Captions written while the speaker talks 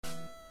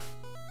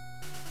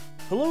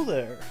Hello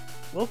there!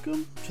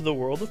 Welcome to the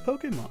world of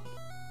Pokemon.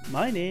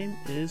 My name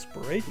is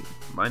Braden.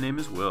 My name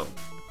is Will.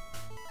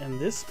 And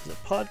this is a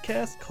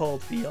podcast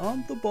called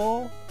Beyond the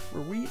Ball,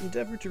 where we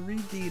endeavor to read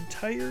the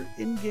entire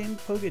in-game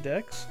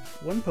Pokedex,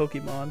 one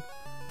Pokemon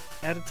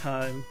at a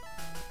time.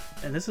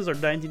 And this is our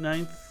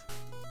 99th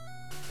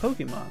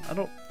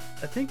Pokemon.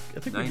 I think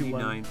we do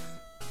one 99th.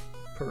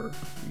 per,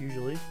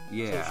 usually.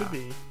 Yeah. So it should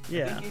be.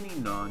 Yeah. I think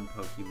any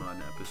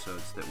non-Pokemon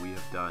episodes that we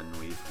have done,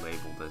 we've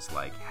labeled as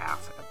like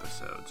half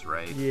episodes,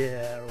 right?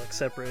 Yeah, or like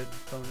separate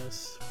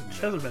bonus, which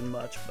hasn't been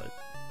much, but...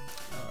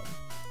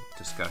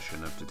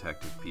 Discussion of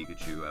Detective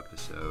Pikachu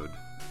episode.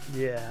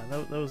 Yeah,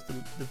 that was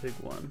the big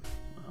one.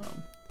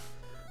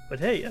 But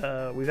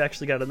hey, we've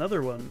actually got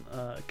another one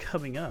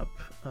coming up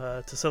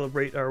to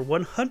celebrate our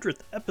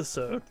 100th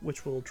episode,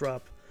 which will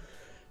drop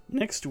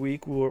next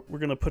week. We're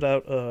going to put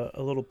out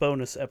a little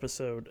bonus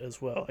episode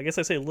as well. I guess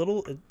I say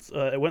little.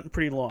 It went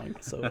pretty long,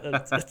 so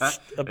it's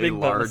a big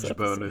large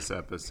bonus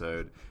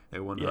episode. A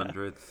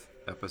 100th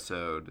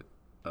episode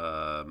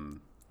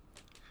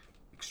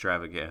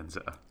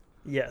extravaganza.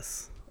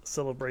 Yes, a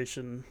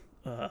celebration,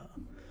 a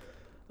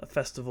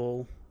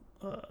festival.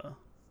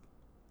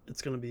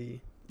 It's going to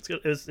be.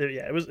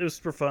 It was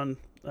super fun.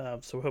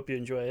 So I hope you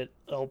enjoy it.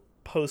 I'll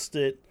post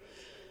it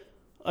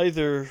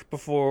either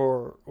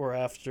before or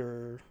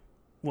after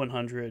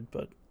 100,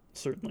 but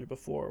certainly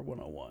before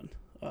 101.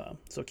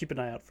 So keep an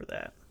eye out for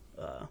that.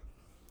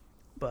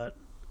 But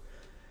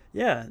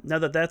yeah, now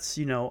that that's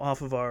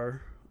off of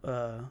our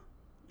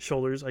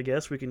shoulders, I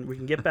guess we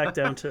can get back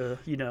down to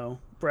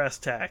brass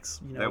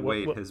tacks. That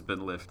weight has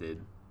been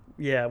lifted.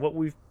 Yeah, what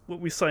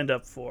we signed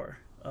up for.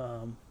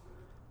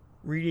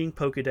 Reading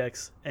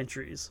Pokedex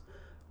entries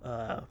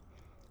for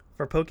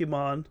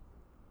Pokemon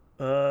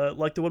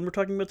like the one we're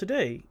talking about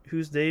today,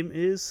 whose name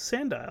is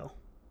Sandile.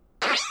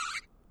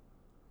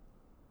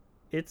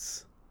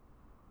 It's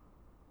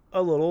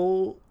a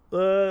little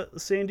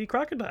sandy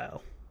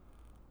crocodile.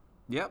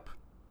 Yep.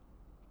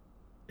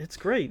 It's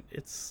great.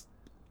 It's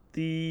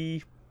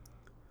the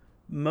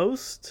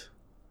most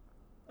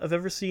I've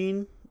ever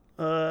seen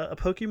a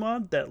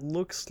Pokemon that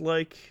looks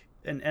like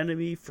an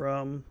enemy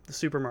from the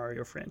Super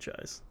Mario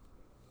franchise.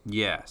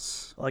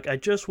 Yes. Like, I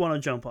just want to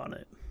jump on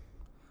it.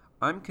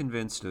 I'm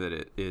convinced that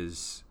it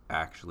is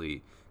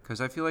actually, because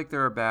I feel like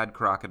there are bad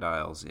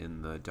crocodiles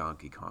in the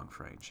Donkey Kong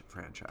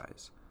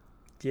franchise.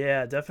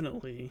 Yeah,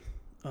 definitely.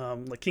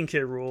 Like King K.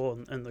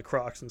 Rool and the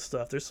Crocs and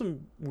stuff. There's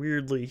some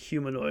weirdly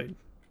humanoid,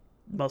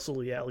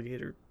 muscly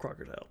alligator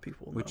crocodile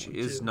people in Which that one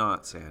is too.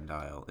 not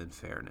Sandile, in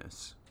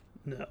fairness.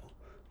 No.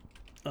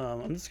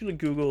 I'm just going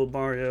to Google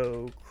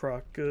Mario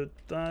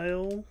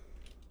crocodile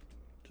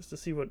just to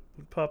see what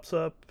pops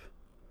up.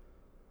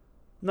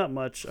 Not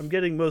much. I'm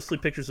getting mostly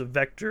pictures of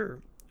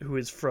Vector, who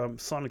is from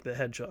Sonic the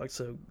Hedgehog.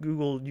 So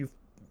Google, you've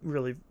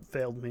really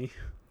failed me.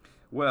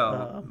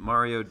 Well,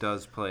 Mario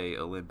does play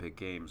Olympic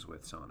Games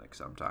with Sonic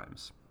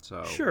sometimes.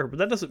 So Sure, but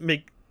that doesn't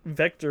make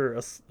Vector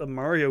a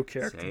Mario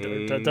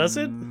character, does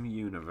it? Same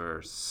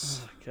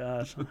universe. Oh,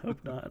 gosh, I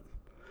hope not.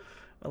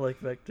 I like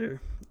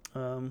Vector.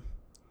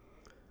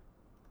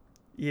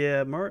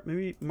 Yeah,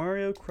 maybe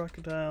Mario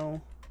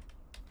Crocodile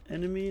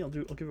enemy. I'll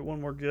give it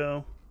one more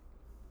go.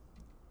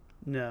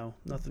 No,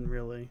 nothing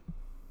really.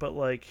 But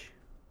like,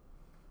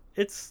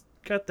 it's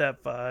got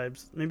that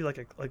vibes. Maybe like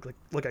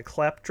a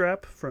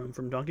claptrap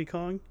from Donkey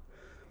Kong.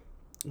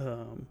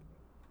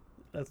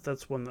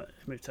 That's one that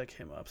Image Tech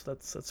came up. So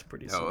that's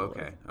pretty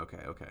similar. Oh,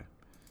 okay.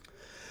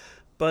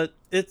 But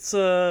it's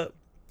Anyway,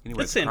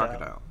 it's it's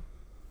crocodile.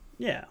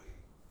 Yeah.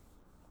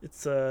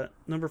 It's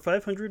number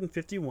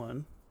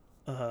 551.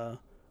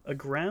 A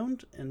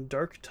ground and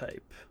dark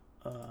type.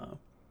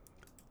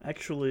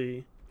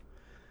 Actually,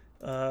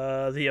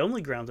 the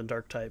only ground and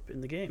dark type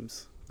in the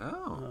games.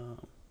 Oh.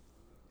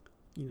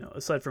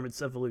 Aside from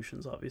its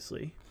evolutions,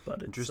 obviously. But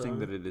it's Interesting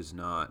that it is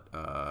not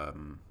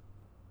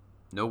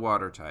no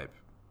water type.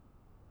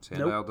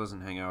 Sandile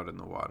doesn't hang out in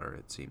the water,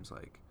 it seems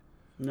like.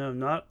 No,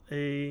 not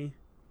a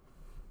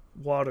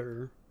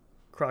water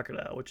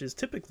crocodile, which is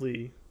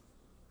typically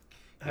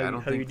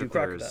how you do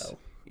crocodile. There's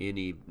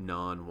any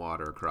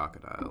non-water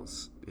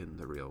crocodiles in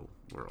the real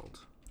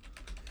world.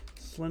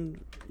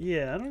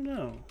 Yeah, I don't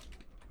know.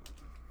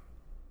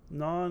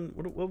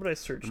 What would I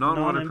search?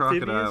 Non-water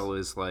crocodile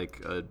is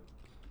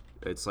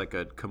it's like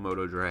a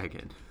Komodo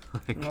dragon.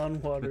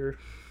 Non-water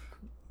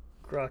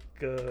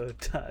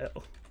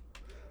crocodile.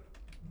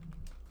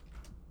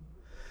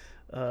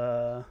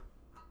 The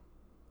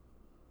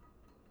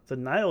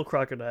Nile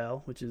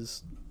crocodile, which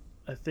is,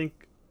 I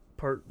think,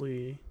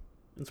 partly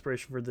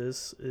inspiration for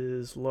this,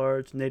 is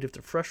large, native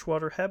to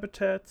freshwater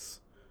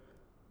habitats.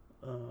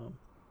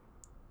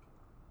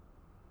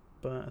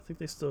 But I think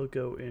they still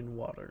go in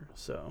water,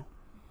 so...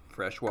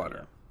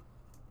 Freshwater.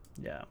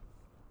 Yeah.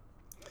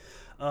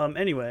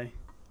 Anyway,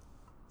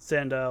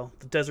 Sandile,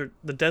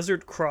 the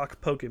desert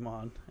croc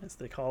Pokemon, as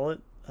they call it.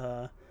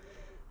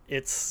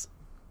 It's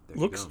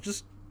looks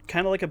just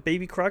kind of like a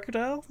baby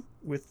crocodile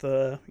with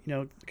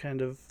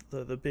kind of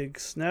the big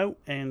snout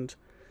and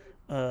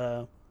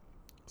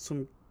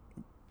some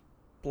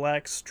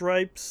black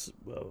stripes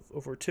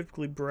over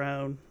typically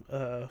brown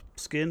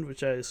skin,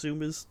 which I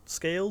assume is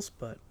scales,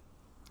 but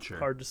Sure.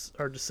 hard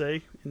to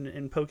say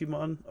in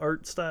Pokemon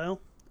art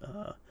style.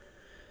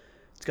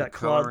 It's got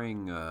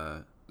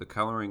the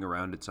coloring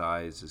around its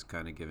eyes is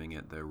kind of giving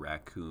it the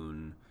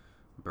raccoon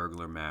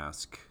burglar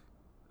mask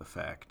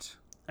effect.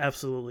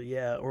 Absolutely,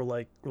 yeah, or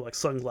like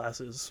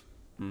sunglasses,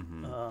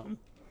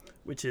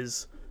 which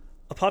is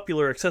a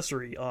popular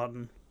accessory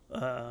on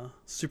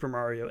Super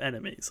Mario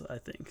enemies, I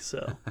think.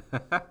 So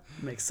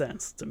makes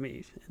sense to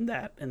me in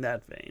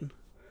that vein.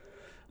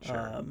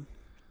 Sure.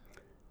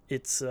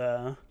 It's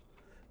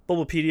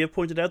Bulbapedia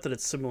pointed out that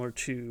it's similar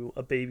to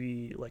a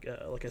baby, like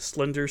a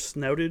slender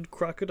snouted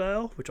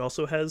crocodile, which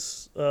also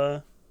has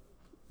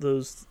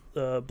those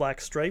black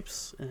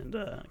stripes and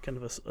kind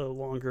of a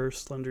longer,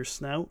 slender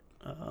snout.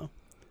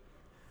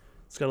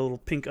 It's got a little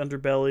pink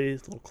underbelly,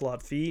 little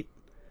clawed feet.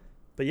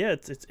 But yeah,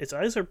 its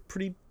eyes are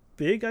pretty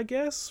big, I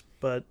guess,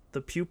 but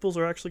the pupils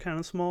are actually kind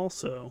of small,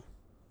 so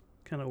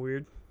kind of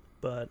weird.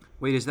 But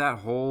Wait, is that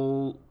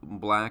whole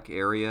black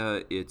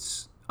area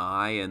its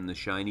eye and the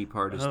shiny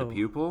part is the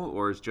pupil,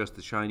 or is just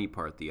the shiny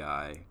part the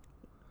eye?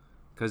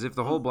 Because if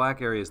the whole black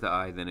area is the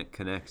eye, then it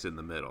connects in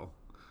the middle,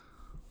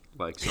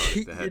 like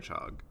Sonic the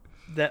Hedgehog.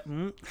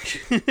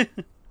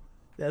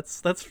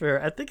 That's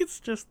fair. I think it's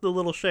just the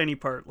little shiny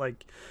part,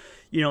 like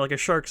like a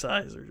shark's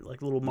eyes or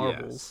like little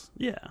marbles.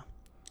 Yes. Yeah.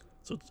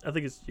 So I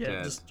think it's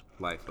Dead, just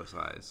lifeless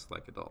eyes,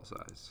 like a doll's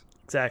eyes.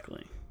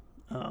 Exactly.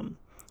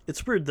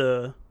 It's weird.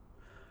 The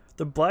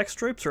black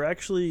stripes are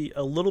actually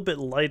a little bit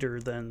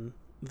lighter than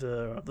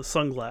the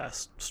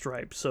sunglass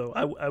stripe. So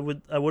I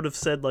would have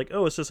said like,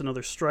 oh, it's just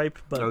another stripe,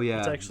 but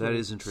it's actually that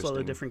is interesting.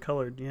 Slightly different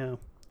colored. Yeah.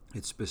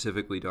 It's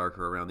specifically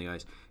darker around the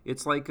eyes.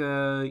 It's like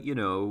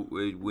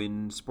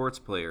when sports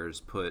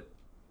players put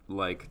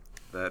like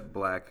that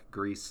black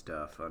grease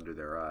stuff under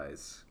their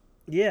eyes.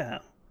 Yeah.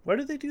 Why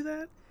do they do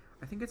that?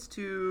 I think it's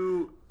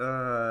to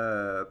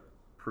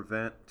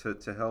prevent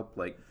to help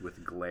like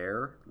with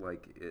glare,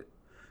 like it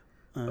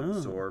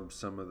absorbs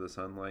some of the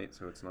sunlight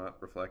so it's not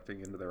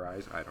reflecting into their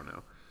eyes. I don't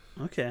know.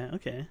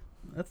 Okay.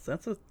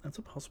 That's a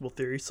possible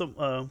theory.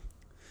 Some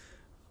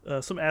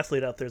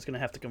athlete out there is going to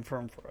have to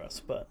confirm for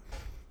us, but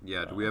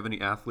yeah. Do we have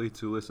any athletes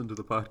who listen to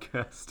the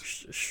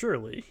podcast?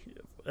 Surely,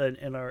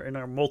 in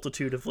our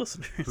multitude of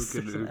listeners,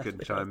 who can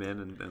chime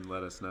in and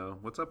let us know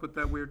what's up with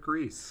that weird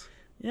grease.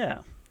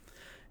 Yeah.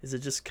 Is it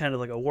just kind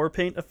of like a war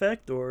paint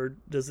effect, or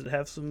does it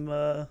have some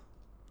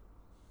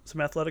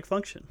athletic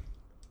function?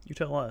 You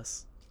tell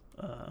us,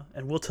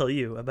 and we'll tell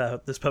you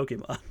about this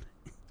Pokemon.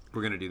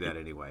 We're gonna do that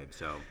anyway,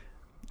 so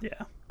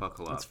yeah,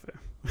 buckle up. That's fair.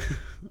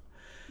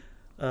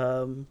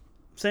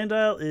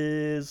 Sandile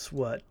is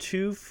what,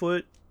 2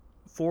 foot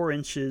 4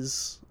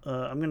 inches?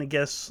 I'm gonna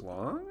guess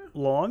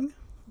long.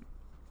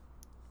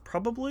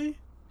 Probably.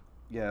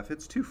 Yeah, if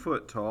it's 2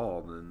 foot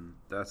tall, then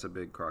that's a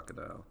big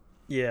crocodile.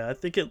 Yeah, I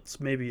think it's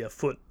maybe a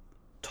foot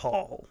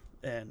tall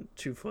and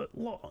 2 foot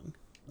long.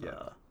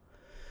 Yeah.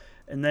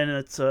 And then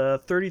it's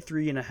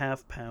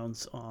 33.5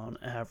 pounds on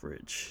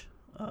average.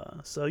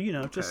 So,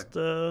 just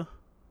like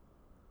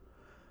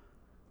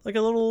a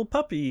little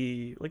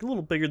puppy, like a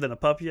little bigger than a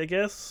puppy, I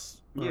guess.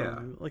 Yeah.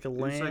 Like a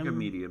lamb. It's like a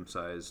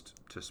medium-sized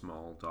to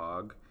small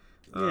dog.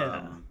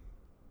 Yeah.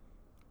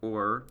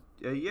 Or,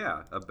 a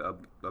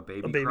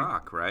baby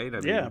croc, right?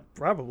 I mean,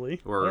 probably.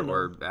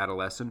 Or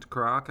adolescent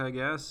croc, I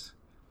guess.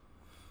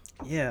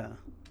 Yeah.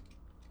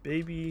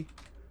 Baby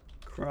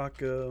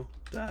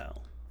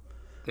crocodile.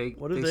 They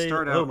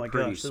start out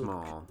pretty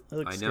small.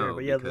 I know,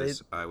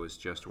 because I was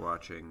just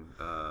watching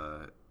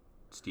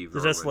Steve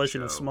The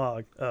Desolation of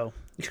Smog. Oh.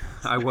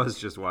 I was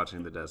just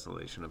watching The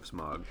Desolation of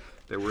Smog.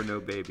 There were no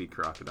baby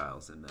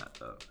crocodiles in that,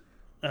 though.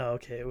 Oh,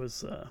 okay. It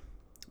was...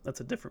 that's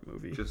a different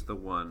movie. Just the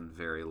one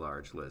very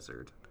large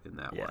lizard in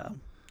that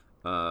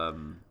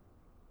one.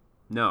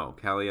 No,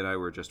 Callie and I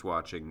were just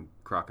watching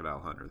Crocodile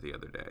Hunter the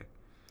other day.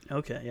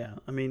 Okay, yeah.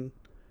 I mean,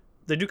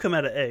 they do come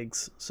out of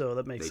eggs, so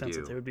that makes sense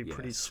that they would be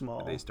pretty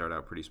small. They start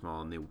out pretty small,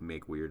 and they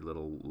make weird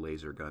little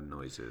laser gun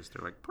noises.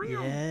 They're like,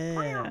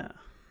 yeah.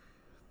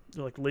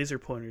 They're like laser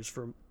pointers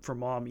for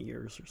mom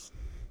ears.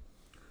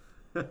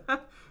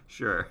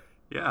 Sure,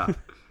 yeah.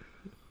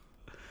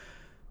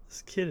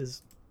 This kid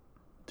is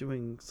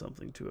doing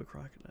something to a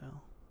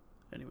crocodile.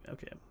 Anyway,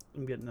 okay,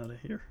 I'm getting out of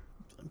here.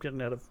 I'm getting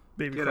out of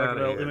baby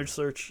crocodile image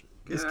search,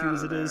 as cute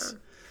as it is.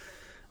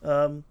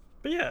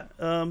 But yeah,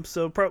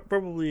 so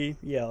probably,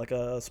 like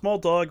a small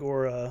dog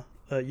or a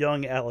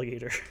young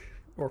alligator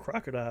or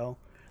crocodile.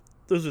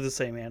 Those are the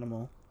same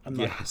animal. I'm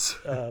not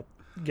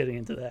getting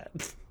into that.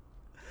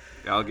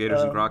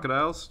 Alligators and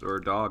crocodiles, or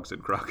dogs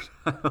and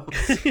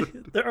crocodiles?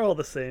 They're all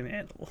the same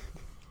animal.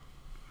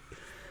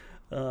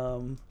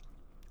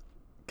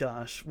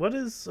 Gosh, what do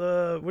you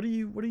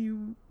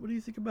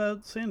think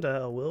about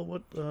Sandile, Will?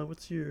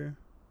 What's your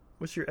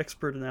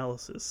expert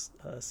analysis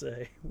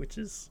say? Which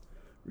is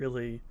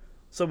really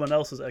someone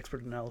else's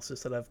expert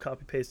analysis that I've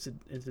copy pasted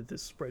into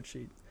this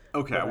spreadsheet.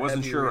 Okay, I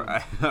wasn't sure.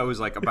 I was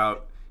like,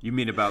 about, you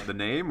mean about the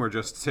name or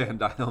just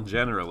Sandile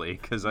generally?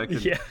 Because I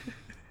could. Yeah.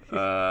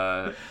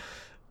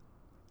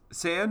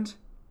 Sand,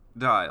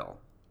 dial.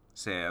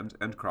 Sand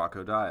and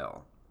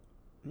crocodile.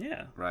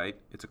 Yeah. Right?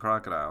 It's a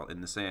crocodile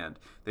in the sand.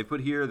 They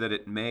put here that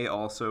it may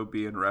also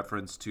be in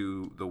reference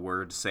to the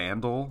word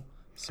sandal.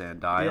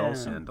 Sandile,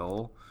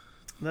 sandal.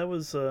 That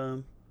was...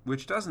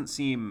 Which doesn't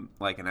seem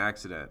like an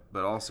accident,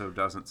 but also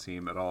doesn't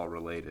seem at all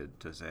related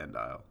to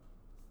sandile.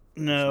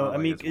 No, like I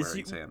mean... it's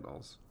wearing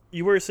sandals.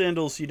 You wear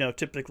sandals,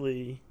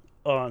 typically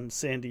on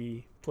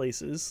sandy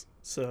places.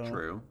 So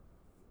True.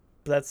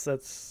 That's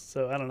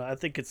so I don't know. I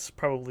think it's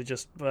probably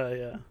just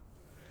by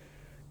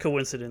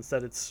coincidence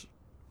that it's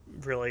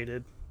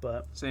related,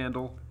 but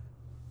Sandal.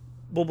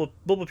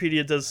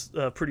 Bulbapedia does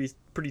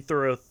pretty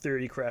thorough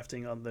theory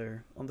crafting on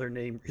their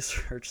name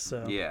research.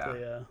 So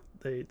yeah,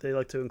 they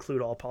like to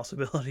include all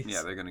possibilities.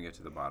 Yeah, they're gonna get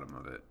to the bottom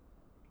of it.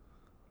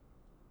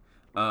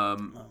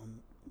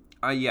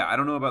 I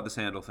don't know about the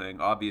sandal thing.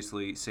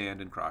 Obviously,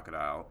 sand and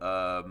crocodile.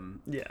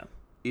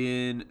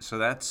 So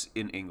that's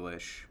in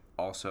English.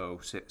 Also,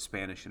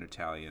 Spanish and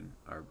Italian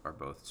are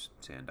both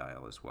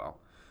sandile as well.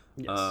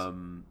 Yes.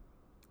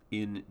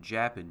 In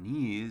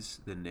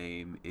Japanese, the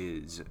name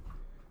is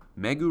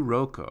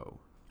Meguroko,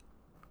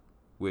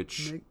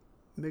 which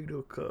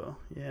Meguroko,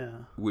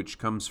 yeah. Which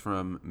comes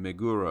from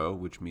Meguro,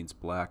 which means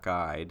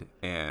black-eyed,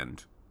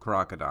 and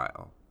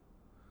crocodile.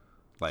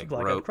 Like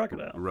black-eyed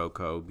crocodile.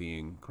 Roko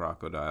being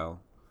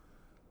crocodile.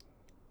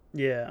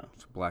 Yeah.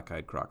 It's a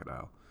black-eyed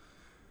crocodile.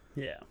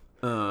 Yeah.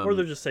 Or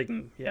they're just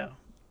taking,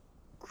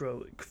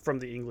 from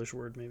the English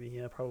word, maybe.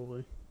 Yeah,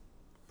 probably.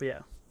 But yeah.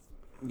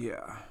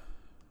 Yeah.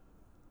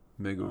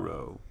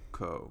 Meguro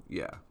Ko.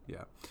 Yeah.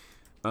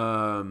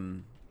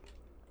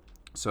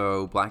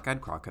 So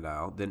black-eyed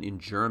crocodile. Then in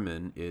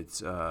German,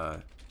 it's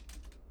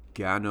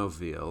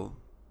Ganovil.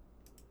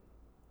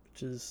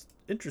 Which is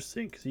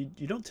interesting because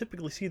you don't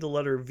typically see the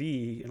letter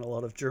V in a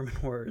lot of German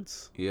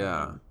words.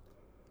 Yeah.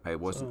 I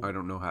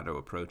don't know how to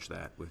approach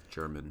that with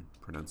German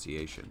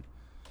pronunciation.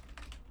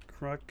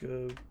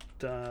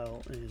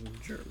 Crocodile in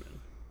German.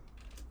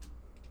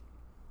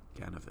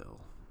 Ganovil.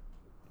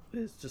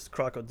 It's just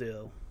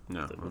crocodile.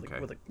 No,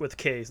 okay. With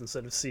K's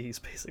instead of C's,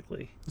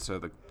 basically. So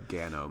the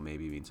Gano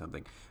maybe means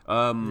something. Yeah,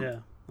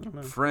 I don't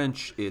know.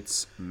 French,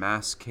 it's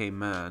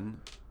Mascaiman.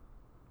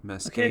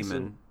 Okay,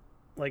 so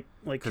like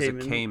because a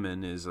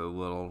caiman is a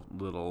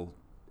little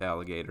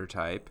alligator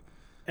type,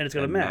 and it's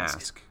got a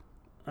mask.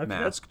 Okay,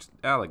 masked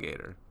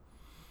alligator.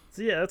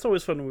 So yeah, that's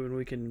always fun when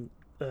we can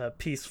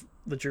piece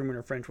the German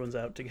or French ones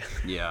out together.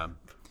 Yeah.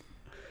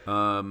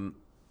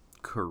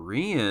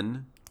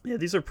 Korean. Yeah,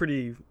 these are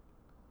pretty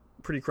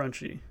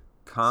crunchy.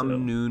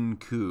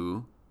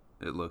 Kamnunku,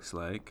 it looks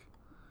like.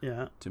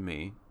 Yeah. To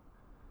me.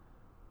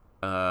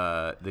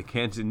 The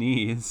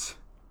Cantonese.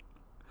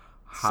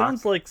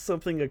 Sounds like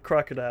something a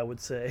crocodile would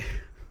say.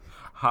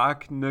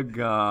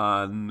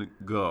 Haknagangok.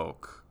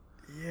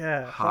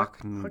 Yeah.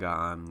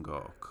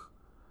 Haknagangok.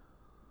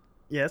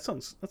 Yeah, that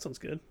sounds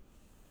good.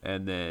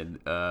 And then,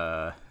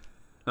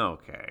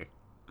 okay.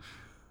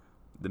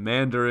 The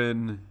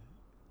Mandarin,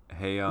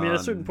 Heian. I mean, at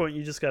a certain point,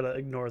 you just gotta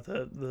ignore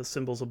the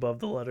symbols above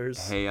the letters.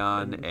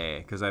 Heian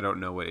A, because I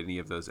don't know what any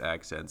of those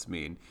accents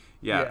mean.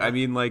 Yeah, I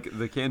mean, like,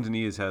 the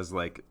Cantonese has,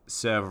 like,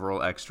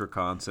 several extra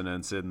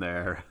consonants in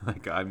there.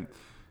 Like,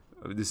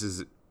 this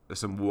is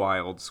some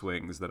wild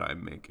swings that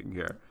I'm making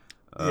here.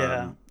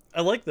 Yeah.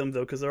 I like them,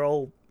 though, because they're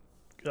all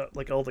got,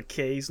 like, all the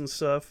K's and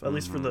stuff, at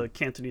least for the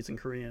Cantonese and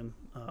Korean.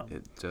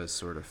 It does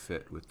sort of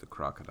fit with the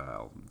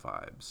crocodile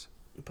vibes.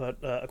 But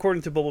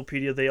according to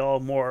Bulbapedia, they all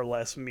more or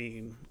less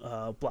mean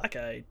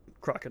black-eyed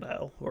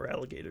crocodile or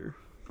alligator.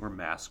 Or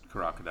masked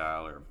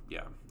crocodile, or,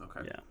 yeah,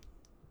 okay. Yeah.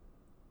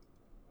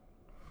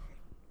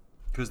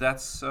 Because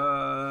that's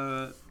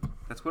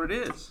what it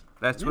is.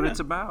 That's what it's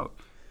about.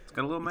 It's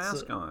got a little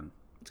mask on.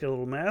 It's got a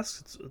little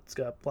mask. It's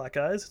got black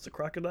eyes. It's a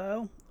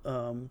crocodile.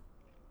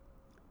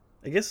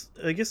 I guess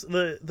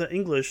the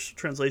English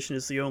translation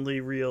is the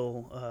only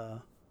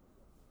real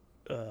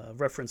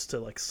reference to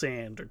like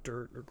sand or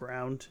dirt or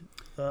ground.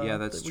 Yeah,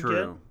 that's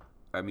true.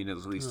 I mean, at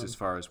least as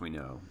far as we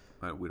know,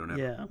 we don't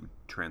have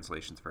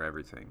translations for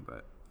everything,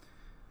 but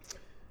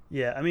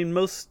yeah, I mean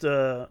most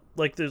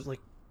there's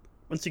like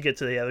once you get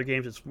to the other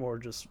games, it's more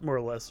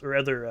or less, or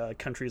other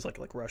countries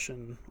like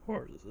Russian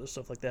or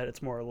stuff like that.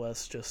 It's more or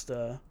less just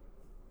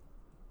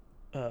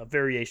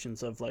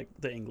variations of like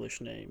the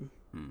English name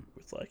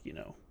with like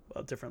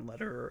a different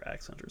letter or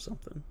accent or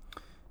something.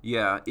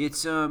 Yeah,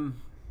 it's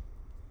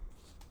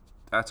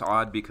that's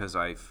odd because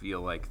I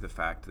feel like the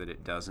fact that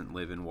it doesn't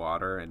live in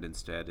water and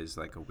instead is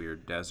like a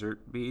weird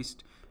desert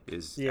beast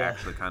is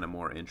actually kind of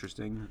more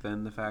interesting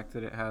than the fact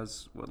that it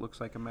has what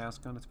looks like a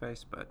mask on its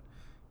face. But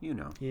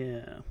yeah.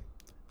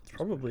 It's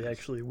probably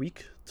actually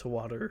weak to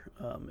water,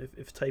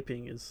 if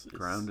typing is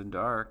ground and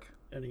dark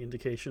any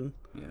indication.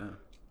 Yeah.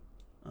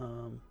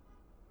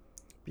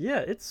 Yeah,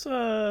 it's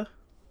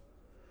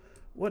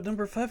what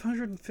number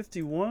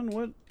 551?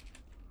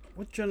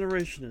 What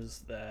generation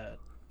is that?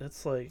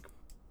 That's like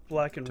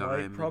black and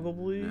white,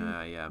 probably.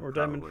 Yeah, or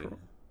probably. Diamond.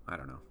 I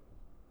don't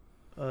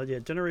know. Yeah,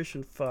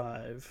 generation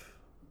 5,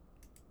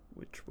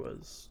 which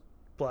was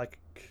black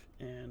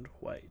and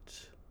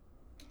white.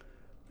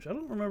 which I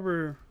don't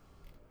remember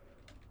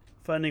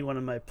finding one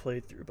in my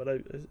playthrough, but I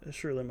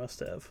surely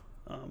must have.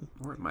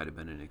 Or it might have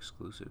been an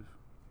exclusive.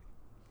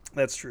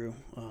 That's true.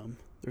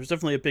 There's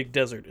definitely a big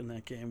desert in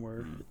that game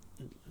where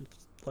it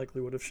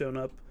likely would have shown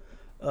up.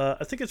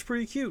 I think it's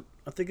pretty cute.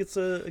 I think it's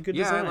a good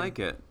design. Yeah, I like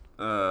it.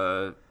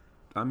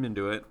 I'm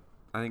into it.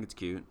 I think it's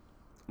cute.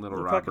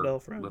 Little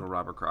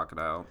Robert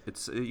Crocodile.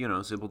 It's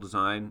simple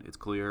design. It's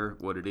clear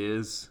what it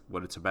is,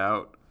 what it's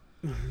about.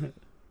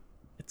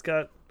 It's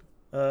got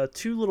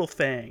 2 little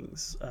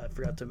fangs. I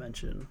forgot to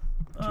mention.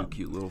 2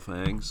 cute little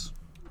fangs.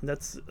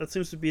 That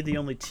seems to be the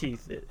only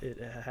teeth it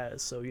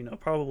has. So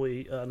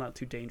probably not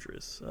too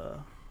dangerous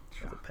of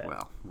a pet.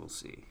 Well, we'll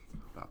see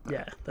about that.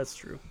 Yeah, that's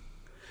true.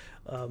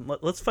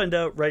 Let's find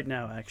out right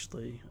now.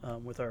 Actually,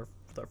 with our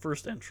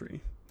first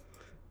entry.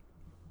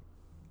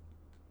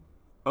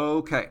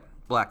 Okay.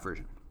 Black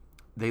version.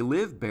 They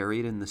live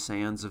buried in the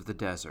sands of the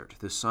desert.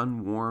 The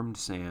sun-warmed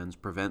sands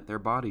prevent their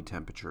body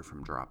temperature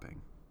from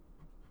dropping.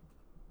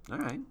 All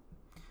right.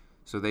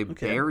 So they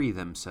bury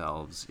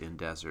themselves in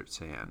desert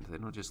sand. They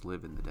don't just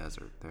live in the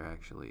desert. They're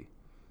actually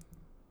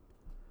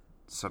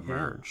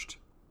submerged.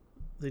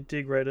 Yeah. They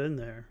dig right in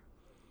there.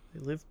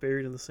 They live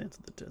buried in the sands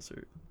of the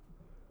desert.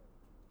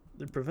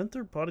 They prevent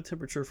their body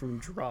temperature from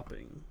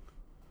dropping,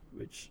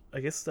 which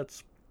I guess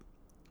that's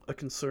a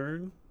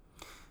concern.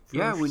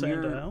 Yeah,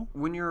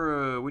 when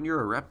you're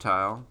a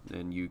reptile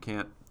and you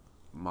can't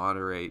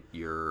moderate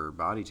your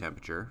body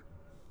temperature.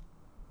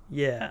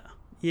 Yeah.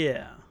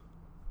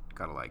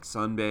 Gotta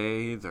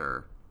sunbathe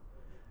or.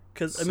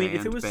 Because if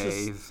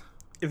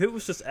it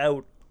was just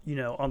out,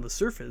 on the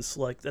surface,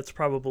 that's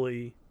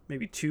probably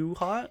maybe too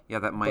hot. Yeah,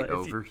 that might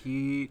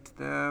overheat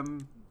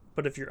them.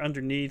 But if you're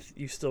underneath,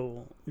 you've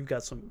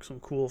got some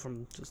cool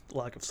from just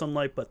lack of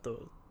sunlight, but the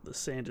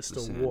sand is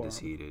still warm. The sand is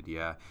heated,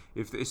 yeah.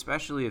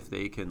 Especially if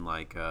they can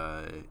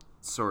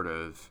sort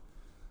of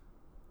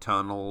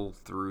tunnel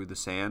through the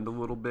sand a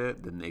little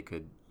bit, then they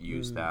could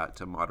use that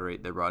to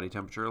moderate their body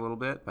temperature a little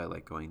bit by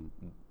going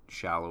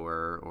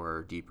shallower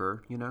or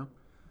deeper,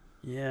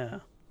 Yeah.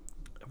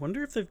 I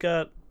wonder if they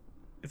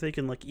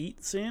can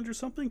eat sand or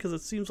something, because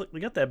it seems like they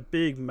got that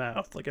big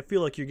mouth. I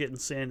feel like you're getting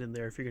sand in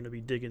there if you're going to be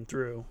digging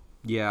through.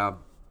 Yeah.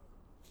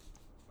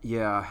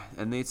 Yeah,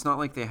 and it's not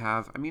like they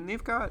have.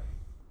 They've got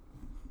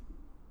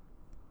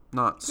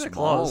not small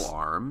claws.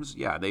 Arms.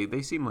 Yeah,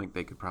 they seem like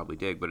they could probably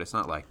dig, but it's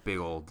not like big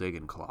old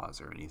digging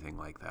claws or anything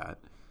like that.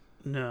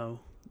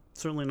 No,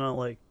 certainly not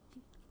like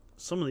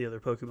some of the other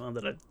Pokemon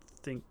that I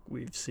think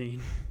we've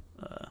seen.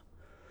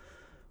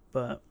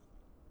 But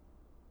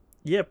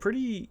yeah,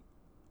 pretty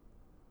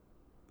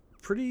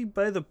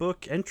by the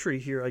book entry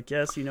here, I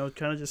guess.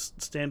 Kind of just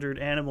standard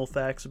animal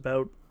facts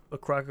about a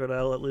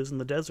crocodile that lives in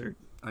the desert.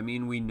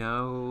 We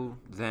know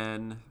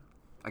then.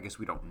 I guess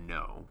we don't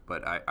know,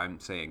 but I'm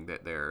saying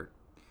that they're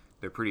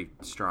pretty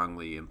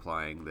strongly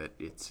implying that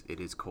it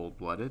is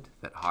cold-blooded,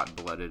 that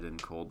hot-blooded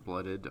and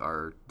cold-blooded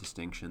are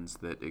distinctions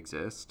that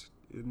exist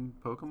in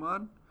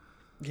Pokemon.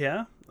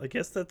 Yeah, I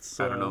guess that's...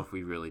 I don't know if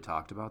we really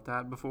talked about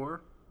that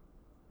before.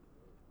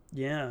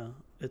 Yeah,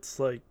 it's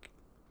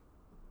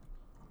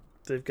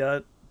they've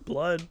got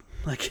blood,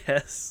 I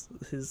guess,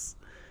 is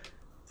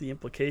the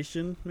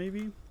implication,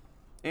 maybe?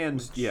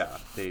 And, yeah,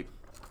 they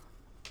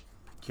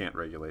can't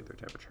regulate their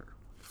temperature.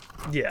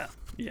 Yeah.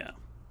 Yeah,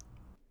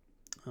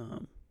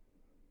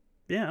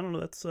 I don't know.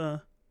 That's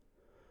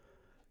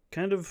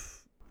kind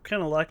of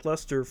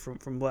lackluster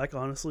from Black,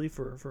 honestly,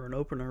 for an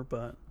opener.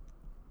 But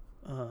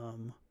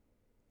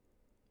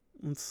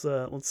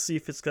let's see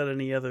if it's got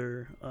any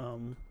other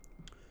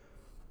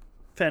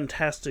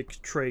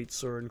fantastic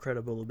traits or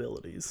incredible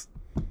abilities.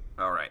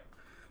 All right.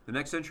 The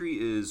next entry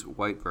is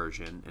white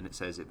version, and it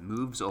says it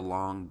moves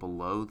along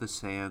below the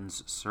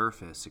sand's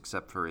surface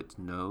except for its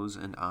nose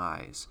and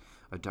eyes.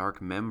 A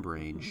dark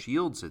membrane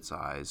shields its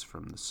eyes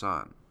from the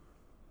sun.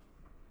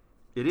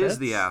 It is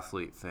the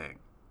athlete thing.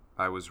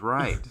 I was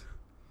right.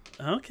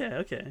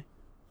 Okay.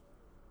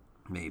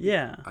 Maybe.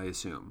 Yeah. I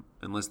assume.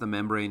 Unless the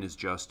membrane is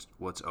just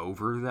what's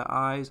over the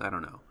eyes. I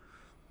don't know.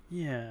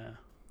 Yeah.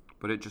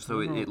 But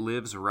it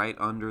lives right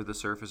under the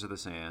surface of the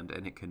sand,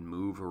 and it can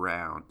move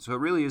around. So it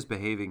really is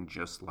behaving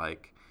just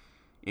like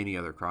any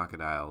other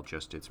crocodile,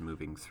 just it's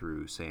moving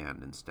through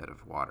sand instead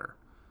of water.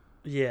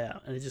 Yeah,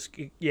 and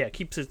it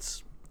keeps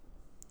its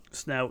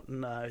snout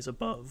and eyes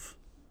above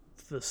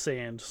the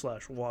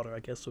sand/water, I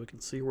guess, so it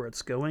can see where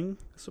it's going,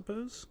 I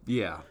suppose.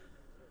 Yeah.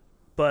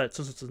 But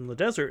since it's in the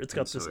desert, it's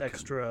got this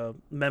extra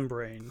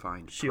membrane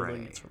shielding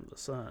prey. it from the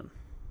sun.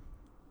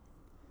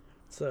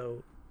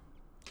 So,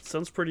 it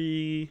sounds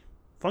pretty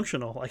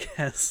functional, I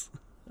guess.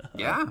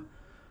 Yeah.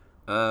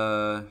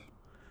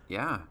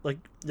 Yeah.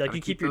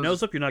 You keep your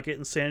nose up, you're not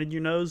getting sand in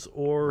your nose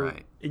or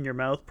in your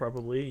mouth,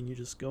 probably, and you're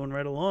just going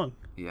right along.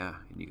 Yeah,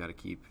 and you got to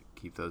keep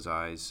those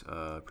eyes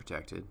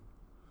protected.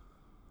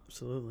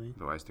 Absolutely.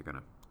 Otherwise, they're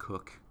gonna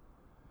cook.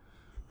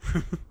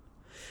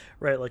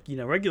 Right,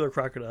 regular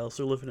crocodiles,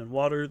 they're living in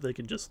water. They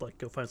can just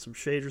go find some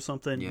shade or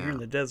something. Yeah. You're in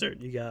the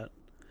desert. You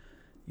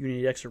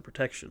need extra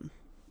protection.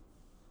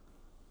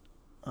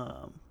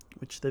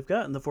 which they've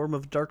got in the form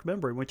of dark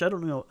membrane. Which I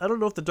don't know. I don't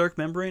know if the dark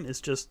membrane is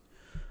just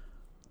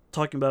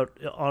talking about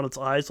on its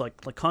eyes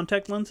like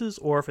contact lenses,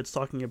 or if it's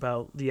talking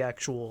about the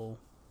actual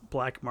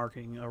black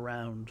marking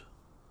around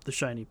the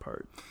shiny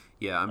part.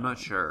 Yeah, I'm not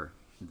sure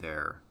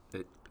there.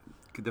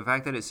 The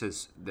fact that it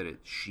says that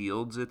it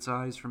shields its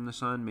eyes from the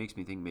sun makes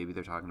me think maybe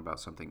they're talking about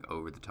something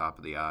over the top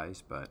of the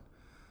eyes, but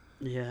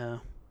yeah,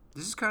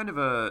 this is kind of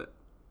a.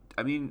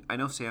 I mean, I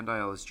know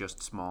Sandile is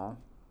just small,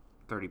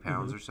 30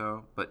 pounds or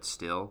so, but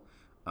still,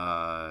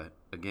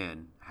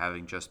 again,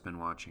 having just been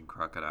watching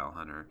Crocodile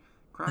Hunter,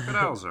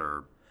 crocodiles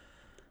are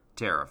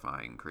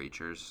terrifying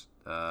creatures.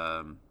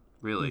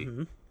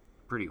 Really,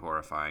 pretty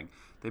horrifying.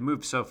 They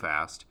move so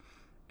fast,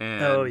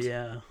 and oh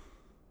yeah,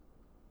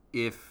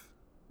 if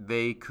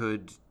they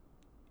could,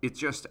 it's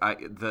just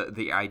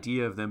the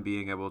idea of them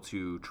being able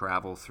to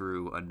travel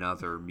through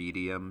another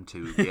medium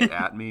to get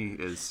at me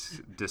is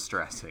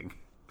distressing.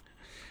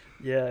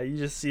 Yeah, you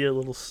just see a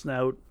little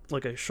snout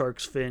like a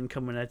shark's fin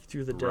coming at you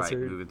through the desert.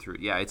 Right, moving through.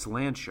 Yeah, it's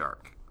land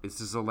shark. This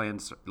is a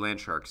land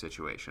shark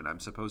situation. I'm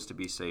supposed to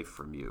be safe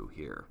from you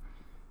here.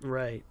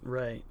 Right.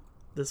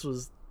 This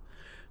was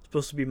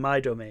supposed to be my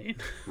domain.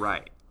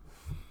 Right.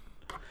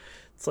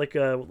 It's like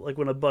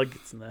when a bug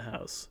gets in the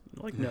house.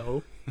 Like,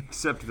 no.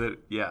 Except that,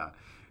 yeah,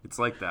 it's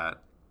like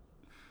that,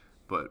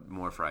 but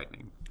more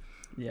frightening.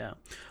 Yeah.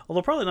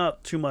 Although probably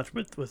not too much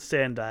with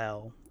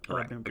Sandile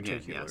in particular.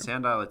 Again, yeah,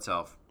 Sandile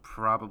itself,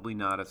 probably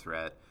not a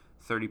threat.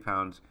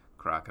 30-pound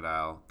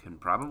crocodile can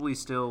probably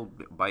still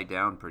bite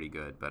down pretty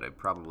good, but I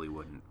probably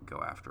wouldn't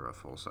go after a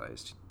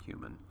full-sized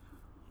human.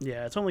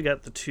 Yeah, it's only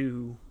got the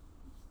two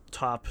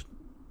top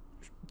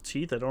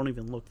teeth that don't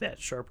even look that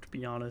sharp, to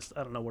be honest.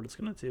 I don't know what it's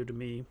going to do to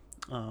me.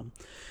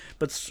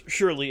 But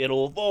surely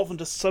it'll evolve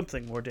into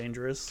something more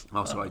dangerous.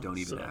 Also, I don't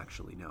even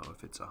actually know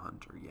if it's a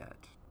hunter yet.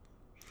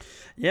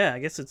 Yeah, I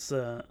guess it's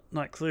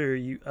not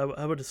clear.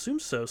 I would assume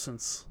so,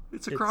 since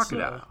it's a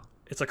crocodile.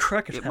 It's a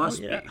crocodile. It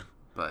must be,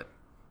 but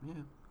yeah,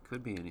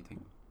 could be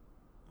anything.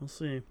 We'll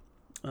see.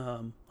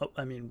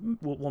 I mean,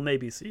 we'll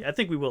maybe see. I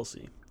think we will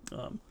see.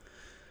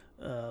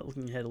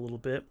 Looking ahead a little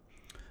bit,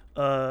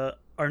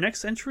 our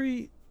next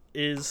entry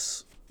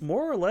is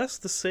more or less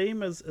the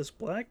same as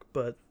Black,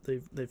 but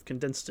they've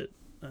condensed it,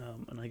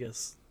 and I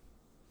guess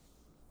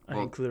I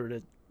included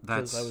it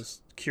because I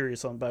was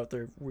curious about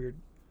their weird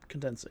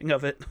condensing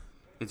of it.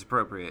 It's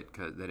appropriate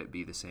that it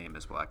be the same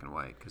as Black and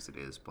White, because it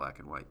is Black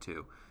and White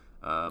too.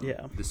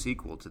 The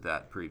sequel to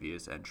that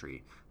previous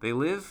entry. They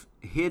live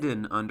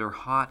hidden under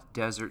hot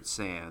desert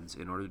sands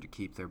in order to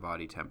keep their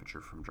body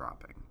temperature from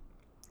dropping.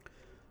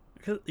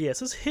 Yeah, it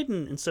says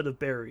hidden instead of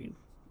buried.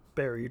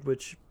 Buried,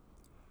 which,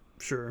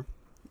 sure,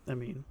 I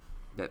mean,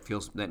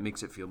 that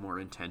makes it feel more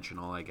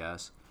intentional, I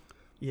guess.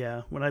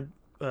 Yeah, when I'm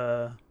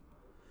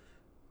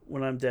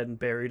dead and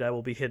buried, I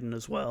will be hidden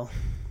as well.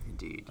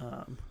 Indeed.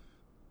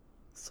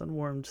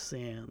 Sun-warmed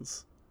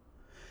sands.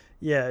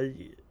 Yeah,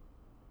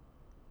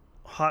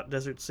 hot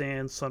desert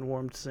sands,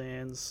 sun-warmed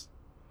sands,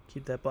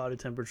 keep that body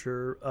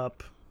temperature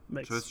up.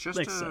 So it's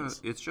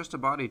sense. It's just a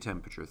body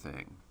temperature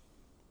thing.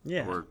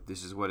 Yeah. Or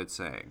this is what it's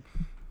saying.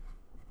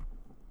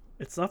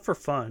 It's not for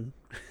fun.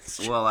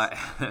 Well,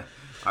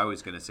 I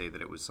was going to say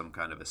that it was some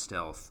kind of a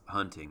stealth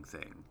hunting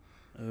thing.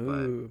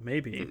 Ooh,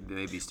 maybe. It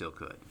maybe still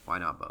could. Why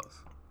not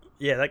both?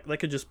 Yeah, that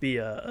could just be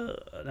an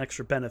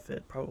extra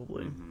benefit,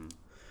 probably. Mm-hmm.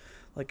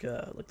 Like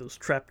those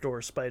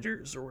trapdoor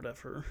spiders or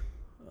whatever.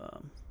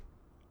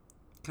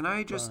 Can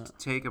I just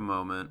take a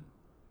moment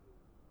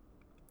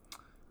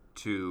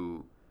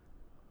to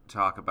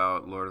talk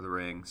about Lord of the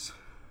Rings?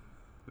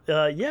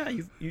 Yeah,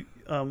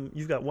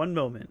 you've got one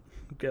moment.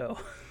 Go.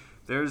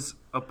 There's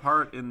a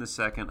part in the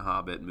second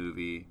Hobbit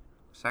movie.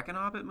 Second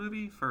Hobbit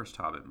movie? First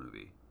Hobbit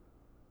movie?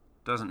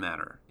 Doesn't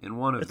matter. In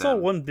one of them. It's all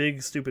one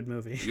big stupid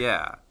movie.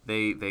 Yeah.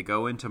 They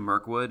go into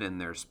Mirkwood and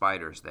there's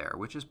spiders there,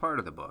 which is part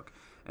of the book.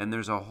 And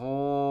there's a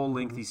whole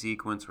lengthy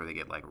sequence where they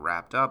get like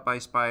wrapped up by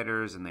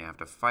spiders and they have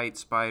to fight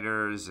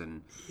spiders,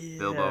 and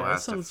Bilbo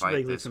has to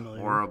fight this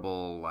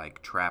horrible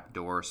like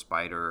trapdoor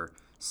spider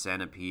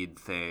centipede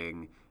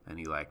thing, and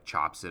he like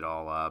chops it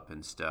all up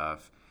and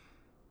stuff.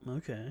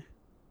 Okay.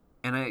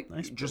 And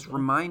it just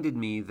reminded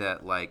me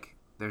that like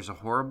there's a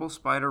horrible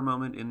spider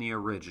moment in the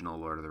original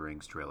Lord of the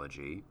Rings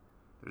trilogy.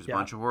 There's a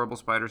bunch of horrible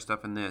spider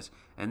stuff in this.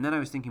 And then I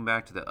was thinking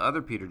back to the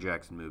other Peter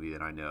Jackson movie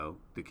that I know,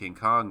 the King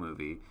Kong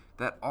movie,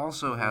 that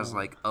also has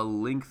like a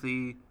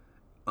lengthy,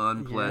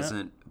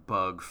 unpleasant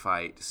bug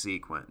fight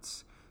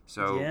sequence.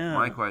 So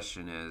my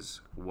question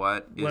is,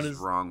 what is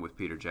wrong with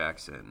Peter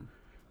Jackson?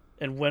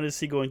 And when is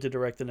he going to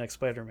direct the next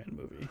Spider-Man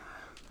movie?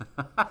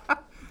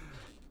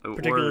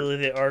 Particularly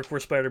the arc where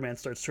Spider-Man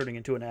starts turning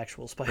into an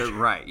actual spider.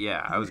 Right,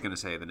 yeah. I was going to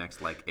say the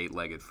next like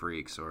Eight-Legged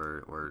Freaks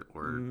or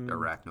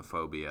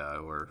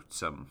Arachnophobia or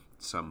some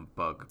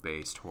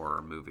bug-based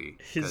horror movie.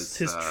 His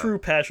true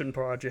passion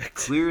project.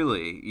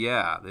 Clearly,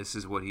 yeah. This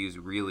is what he's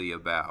really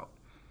about.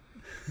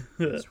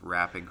 He's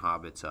wrapping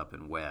hobbits up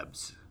in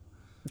webs.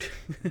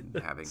 And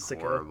having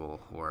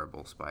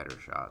horrible spider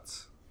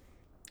shots.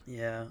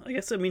 Yeah, I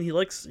guess he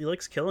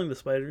likes killing the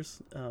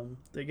spiders.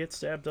 They get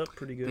stabbed up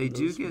pretty good. They in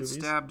do those get movies.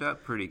 stabbed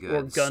up pretty good.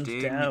 Or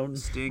gunned down.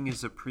 Sting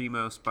is a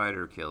primo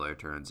spider killer,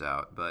 turns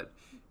out, but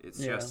it's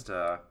just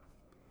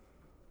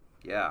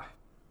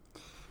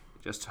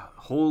just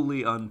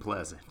wholly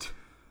unpleasant.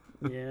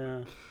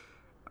 Yeah.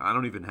 I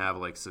don't even have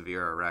like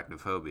severe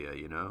arachnophobia,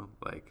 you know,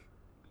 like.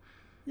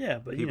 Yeah,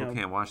 but people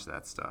can't watch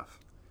that stuff.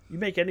 You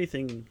make any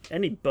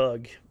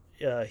bug,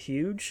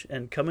 huge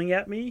and coming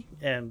at me,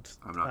 and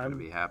I'm not going to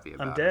be happy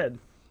about it. I'm dead.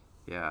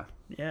 Yeah.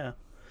 Yeah.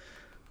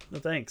 No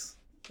thanks.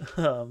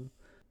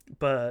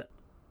 But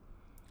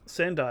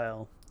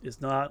Sandile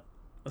is not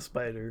a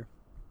spider,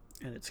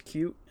 and it's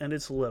cute and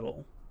it's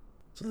little.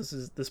 So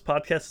this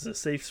podcast is a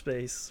safe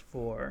space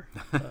for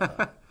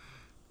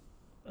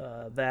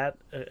that,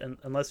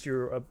 unless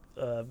you're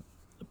a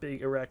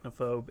big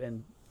arachnophobe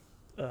and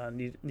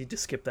need to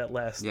skip that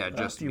last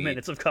few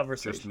minutes of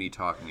conversation. Just me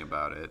talking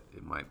about it.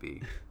 It might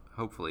be.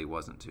 Hopefully, it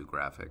wasn't too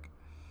graphic.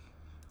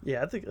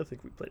 Yeah, I think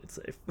we played it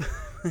safe.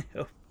 I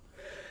hope.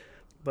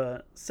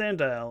 But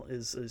Sandile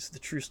is the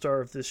true star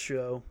of this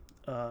show,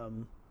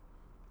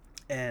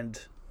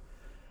 and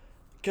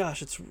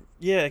gosh,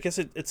 I guess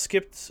it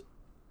skipped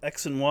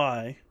X and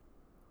Y,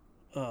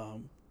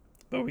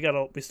 but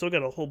we still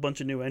got a whole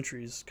bunch of new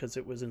entries because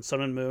it was in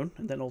Sun and Moon,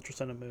 and then Ultra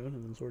Sun and Moon,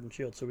 and then Sword and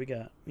Shield. So we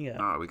got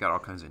all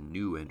kinds of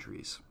new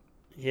entries.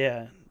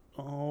 Yeah,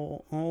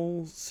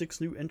 all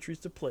 6 new entries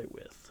to play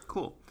with.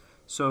 Cool.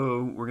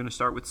 So we're gonna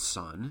start with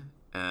Sun,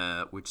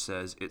 which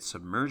says it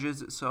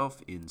submerges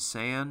itself in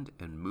sand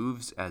and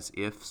moves as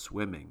if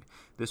swimming.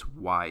 This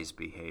wise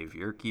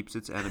behavior keeps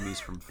its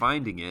enemies from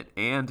finding it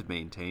and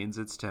maintains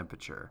its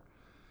temperature.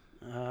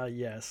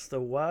 Yes, the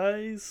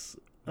wise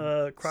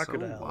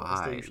crocodile, so wise,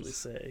 as they usually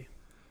say.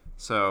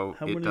 So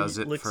it does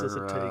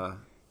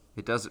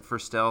it for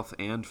stealth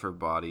and for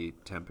body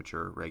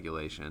temperature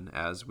regulation,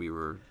 as we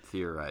were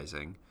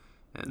theorizing.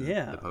 And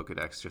the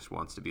Pokedex just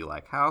wants to be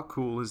like, how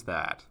cool is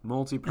that?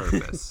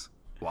 Multi-purpose.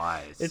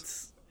 Wise.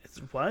 It's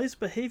wise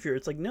behavior.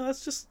 It's like, no,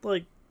 that's just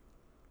like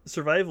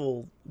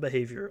survival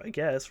behavior, I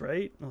guess,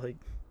 right? Like,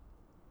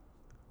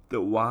 the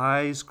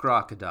wise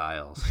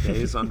crocodile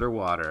stays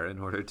underwater in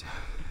order to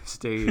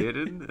stay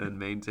hidden and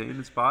maintain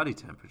its body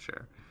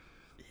temperature.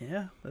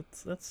 Yeah,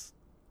 that's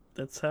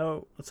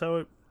how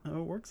it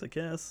works, I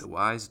guess. The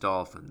wise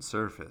dolphin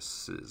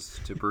surfaces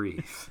to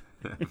breathe.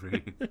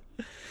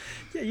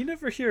 Yeah, you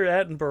never hear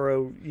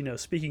Attenborough,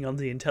 speaking on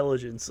the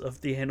intelligence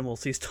of the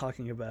animals he's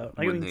talking about.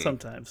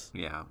 Sometimes.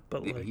 Yeah,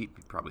 but he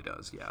probably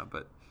does. Yeah,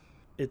 but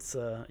it's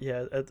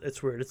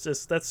it's weird.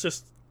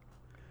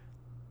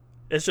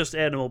 It's just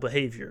animal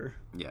behavior.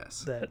 Yes,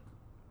 that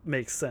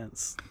makes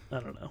sense. I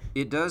don't know.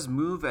 It does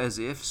move as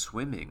if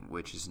swimming,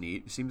 which is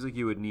neat. It seems like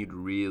you would need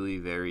really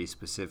very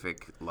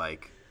specific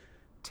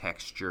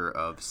texture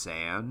of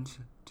sand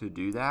to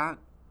do that.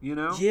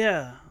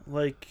 Yeah,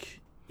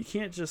 you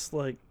can't just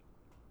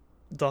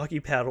doggy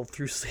paddle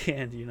through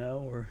sand,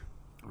 or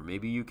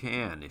maybe you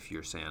can if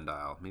you're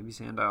Sandile. Maybe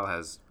Sandile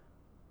has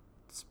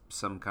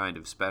some kind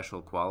of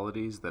special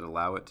qualities that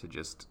allow it to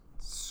just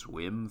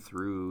swim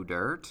through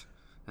dirt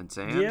and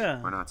sand.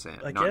 Yeah, or not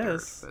sand, I not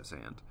guess. dirt, but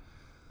sand.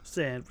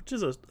 Sand, which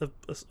is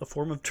a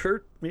form of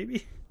dirt,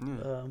 maybe.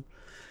 Yeah.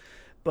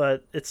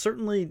 But it's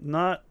certainly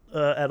not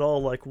at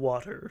all like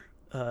water,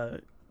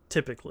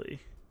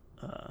 typically.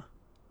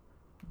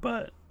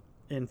 But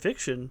in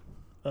fiction,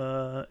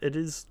 it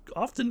is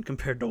often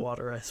compared to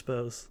water, I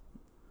suppose.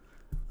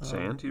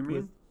 Sand, you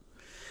mean?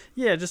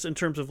 Yeah, just in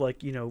terms of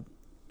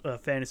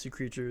fantasy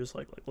creatures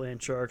like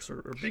land sharks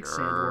or big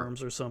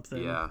sandworms or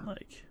something. Yeah.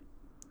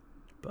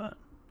 But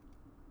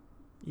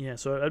yeah,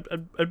 so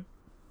I'd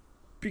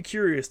be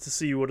curious to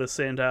see what a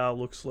Sandile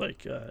looks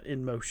like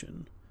in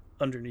motion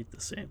underneath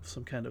the sand,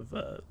 some kind of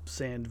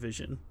sand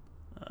vision,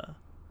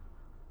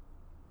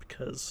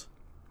 because.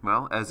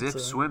 Well, as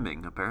if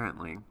swimming,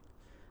 apparently.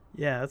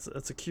 Yeah,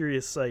 that's a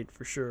curious sight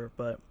for sure,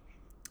 but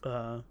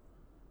I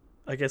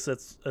guess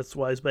that's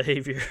wise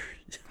behavior.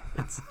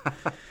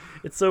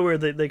 It's so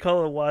weird. They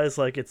call it wise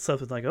like it's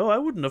something like, oh, I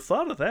wouldn't have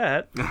thought of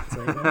that. It's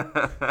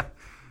like,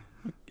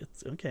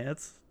 it's okay.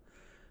 That's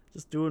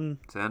just doing.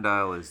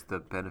 Sandile is the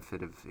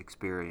benefit of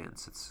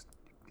experience. It's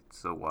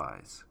so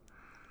wise.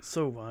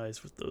 So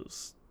wise with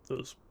those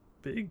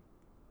big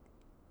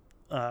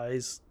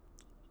eyes.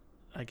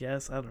 I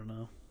guess I don't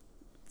know.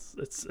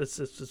 It's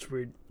just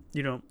weird.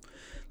 You don't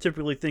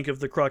typically think of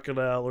the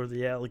crocodile or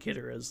the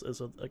alligator as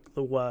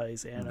the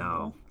wise animal.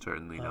 No,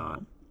 certainly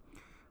not.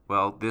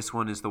 Well, this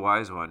one is the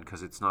wise one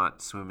because it's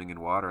not swimming in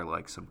water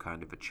like some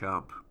kind of a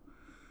chump.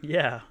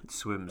 Yeah. It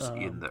swims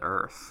in the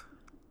earth.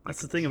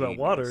 That's the thing about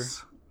water.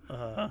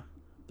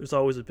 There's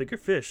always a bigger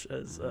fish,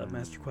 as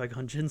Master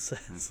Qui-Gon Jinn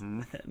says.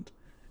 Mm-hmm. And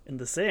in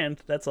the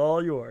sand, that's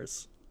all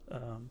yours.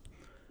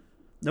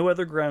 No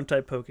other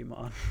ground-type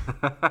Pokemon.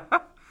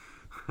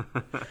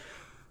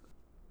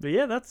 But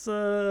yeah, that's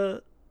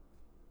that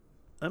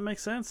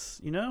makes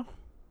sense, It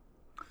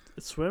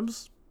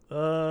swims,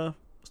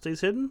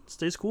 stays hidden,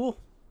 stays cool.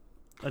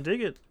 I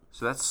dig it.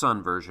 So that's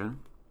Sun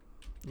version.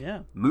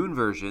 Yeah. Moon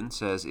version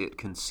says it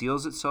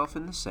conceals itself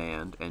in the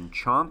sand and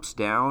chomps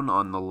down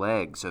on the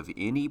legs of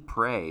any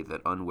prey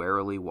that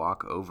unwarily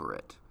walk over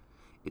it.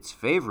 Its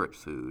favorite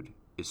food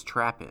is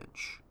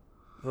trapinch.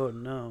 Oh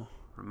no.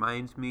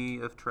 Reminds me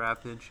of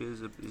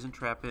trapinches. Isn't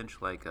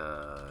trapinch like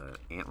a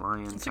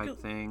antlion type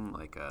thing?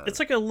 It's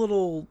like a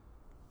little,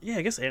 yeah,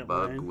 I guess antlion.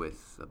 Bug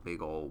with a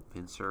big old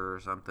pincer or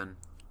something.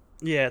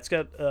 Yeah, it's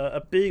got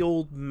a big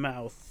old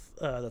mouth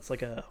that's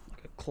like a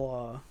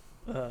claw,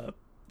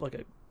 like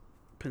a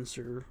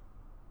pincer,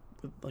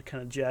 with like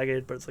kind of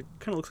jagged, but it's like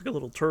kind of looks like a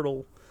little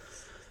turtle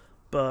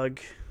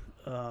bug.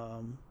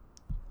 But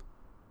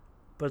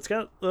it's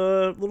got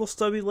little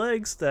stubby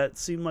legs that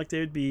seem like they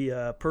would be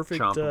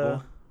perfect.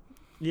 Chompable.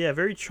 Yeah,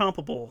 very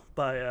chompable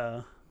by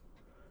a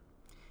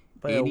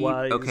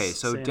wise. Okay,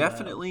 so sand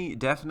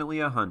definitely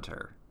a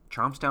hunter.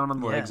 Chomps down on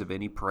the legs of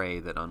any prey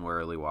that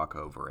unwarily walk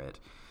over it.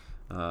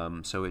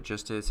 So it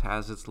just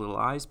has its little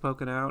eyes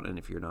poking out, and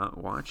if you're not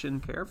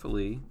watching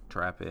carefully,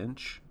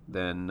 trapinch,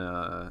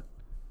 then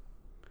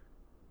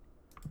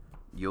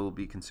you'll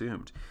be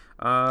consumed.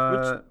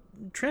 Which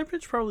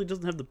trapinch probably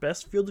doesn't have the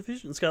best field of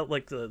vision. It's got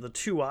like the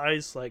two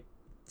eyes like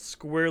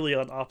squarely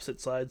on opposite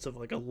sides of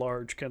like a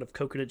large kind of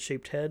coconut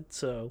shaped head,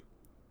 so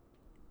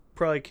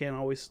probably can't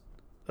always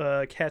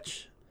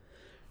catch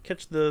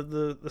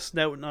the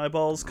snout and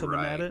eyeballs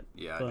coming at it.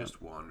 Yeah,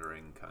 just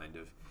wandering kind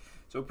of.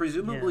 So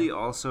presumably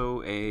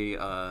also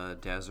a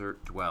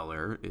desert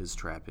dweller is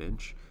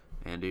trapinch,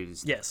 and it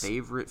is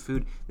favorite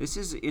food. This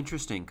is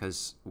interesting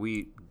because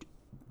we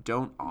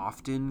don't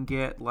often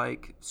get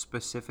like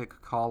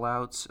specific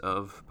call-outs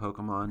of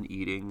Pokemon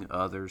eating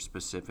other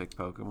specific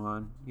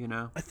Pokemon, you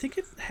know? I think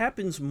it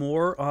happens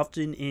more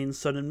often in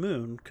Sun and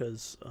Moon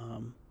because I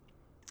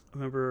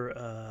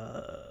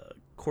remember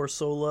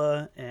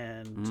Corsola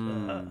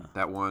and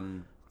that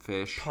one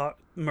fish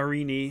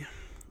Marini.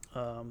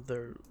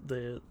 The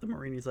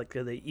Marinis, like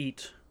they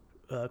eat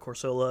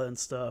Corsola and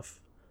stuff.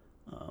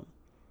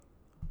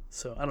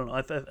 So I don't know.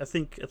 I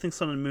think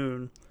Sun and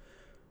Moon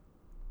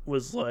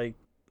was like,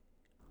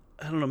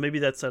 I don't know, maybe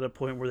that's at a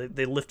point where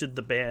they lifted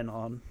the ban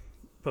on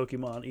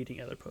Pokemon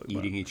eating other Pokemon.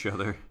 Eating each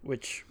other.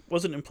 Which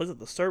wasn't in place at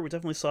the start. We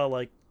definitely saw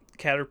like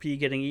Caterpie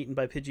getting eaten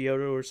by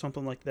Pidgeotto or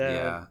something like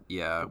that.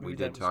 Yeah, we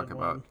did talk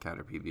about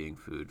Caterpie being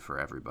food for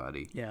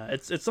everybody. Yeah,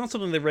 it's not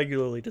something they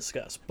regularly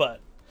discuss, but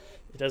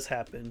it does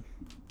happen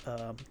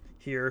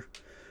here,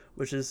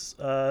 which is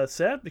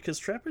sad because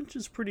Trapinch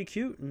is pretty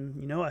cute, and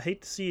you know I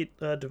hate to see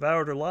it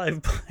devoured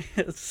alive by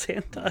a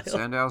Sandile.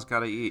 Sandile's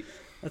got to eat.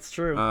 That's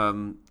true.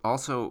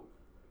 Also,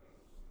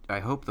 I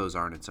hope those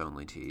aren't its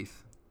only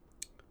teeth.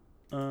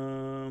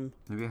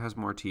 Maybe it has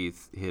more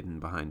teeth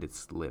hidden behind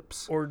its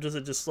lips. Or does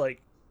it just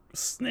like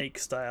snake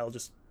style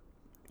just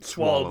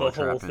swallow the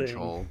whole thing?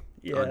 Whole,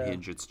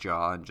 unhinge its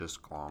jaw and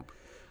just clomp.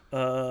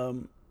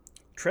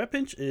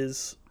 Trapinch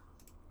is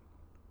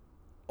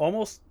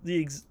almost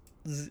the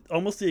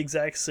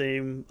exact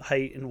same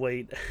height and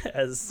weight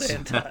as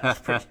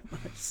Sandile, pretty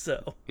much.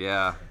 So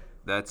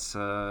that's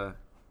a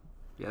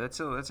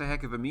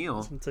heck of a meal.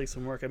 It's gonna take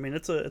some work. I mean,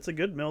 it's a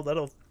good meal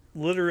that'll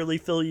literally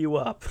fill you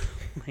up.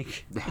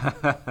 Like,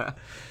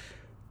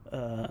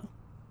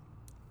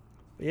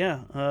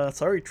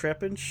 sorry,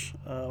 Trapinch.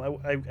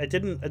 I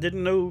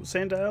didn't know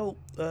Sandile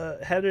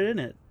had it in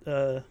it.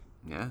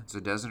 It's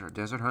a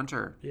desert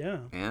hunter. Yeah,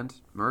 and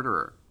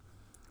murderer.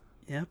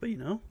 Yeah, but you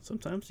know,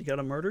 sometimes you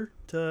gotta murder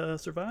to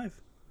survive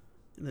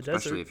in the desert.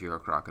 Especially if you're a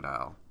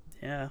crocodile.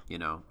 Yeah. You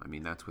know, I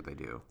mean, that's what they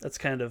do. That's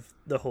kind of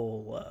the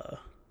whole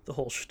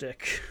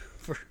shtick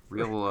for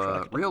real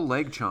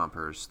leg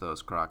chompers.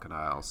 Those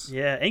crocodiles.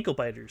 Yeah, ankle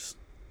biters.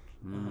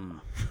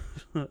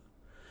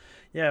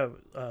 Yeah,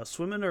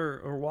 swimming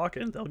or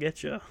walking, they'll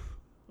get you.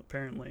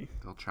 Apparently,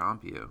 they'll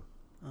chomp you.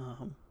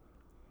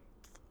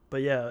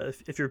 But yeah,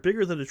 if you're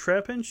bigger than a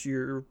Trapinch,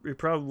 you're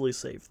probably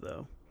safe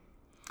though.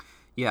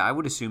 Yeah, I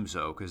would assume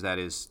so, because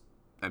that's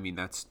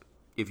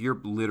if you're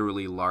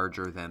literally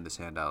larger than the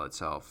Sandile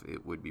itself,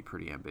 it would be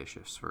pretty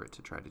ambitious for it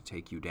to try to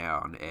take you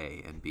down,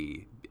 A, and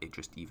B, it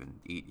just even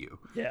eat you.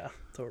 Yeah,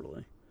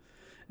 totally.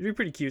 It'd be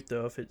pretty cute,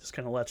 though, if it just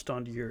kind of latched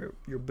onto your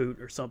boot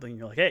or something.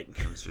 You're like, hey.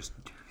 It's just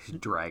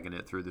dragging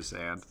it through the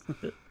sand.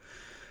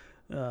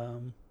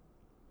 But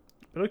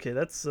okay,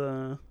 that's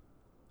Moon.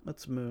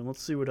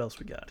 Let's see what else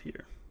we got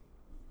here.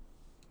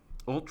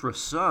 Ultra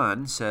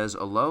Sun says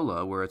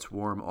Alola, where it's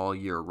warm all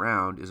year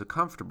round, is a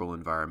comfortable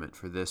environment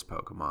for this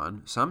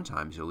Pokemon.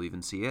 Sometimes you'll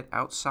even see it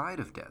outside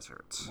of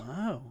deserts.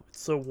 Wow,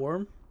 it's so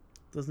warm,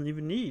 doesn't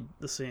even need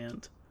the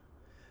sand.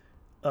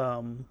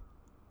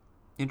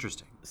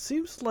 Interesting.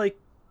 Seems like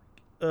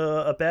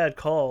a bad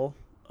call,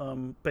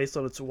 based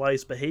on its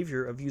wise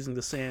behavior of using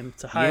the sand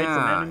to hide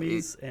from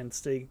enemies and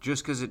stay.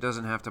 Just because it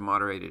doesn't have to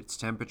moderate its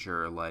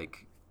temperature,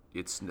 like,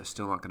 it's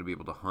still not going to be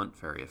able to hunt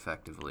very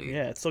effectively.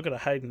 Yeah, it's still going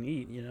to hide and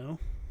eat, you know?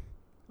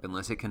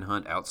 Unless it can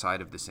hunt outside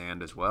of the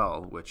sand as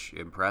well, which,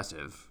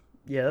 impressive.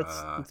 Yeah,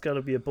 it's got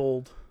to be a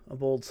bold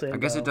Sandile. I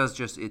guess it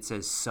does it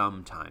says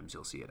sometimes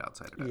you'll see it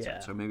outside of desert. Yeah.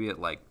 So maybe it,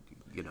 like,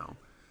 you know,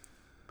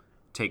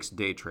 takes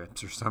day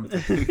trips or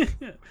something.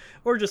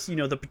 Or just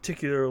the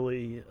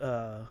particularly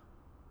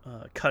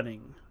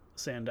cunning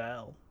sand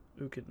owl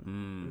who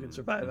can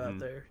survive out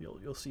there.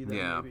 You'll see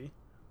that maybe.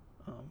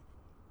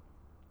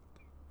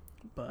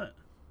 But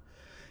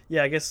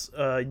yeah, I guess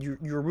you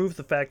remove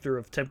the factor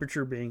of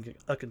temperature being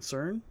a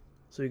concern,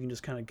 so you can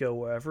just kind of go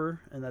wherever,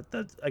 and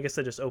that I guess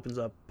that just opens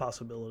up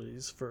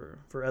possibilities for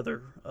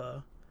other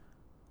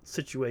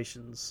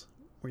situations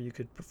where you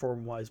could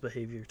perform wise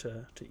behavior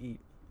to eat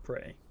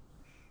prey.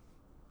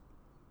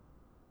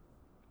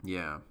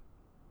 Yeah.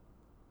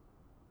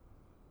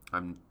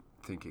 I'm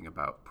thinking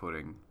about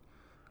putting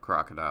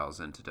crocodiles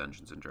into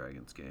Dungeons and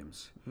Dragons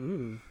games.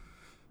 Ooh.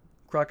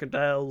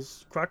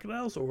 Crocodiles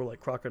or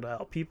like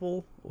crocodile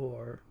people,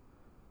 or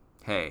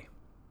hey,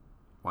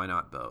 why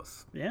not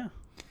both? Yeah.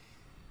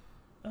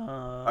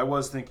 I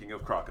was thinking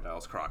of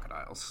crocodiles,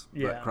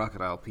 yeah. But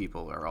crocodile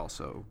people are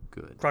also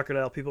good.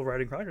 Crocodile people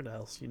riding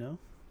crocodiles,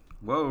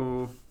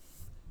 Whoa.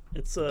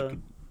 It's you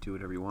can do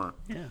whatever you want.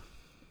 Yeah.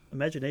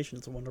 Imagination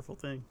is a wonderful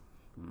thing.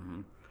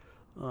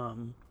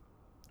 Mm-hmm.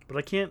 But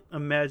I can't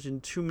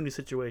imagine too many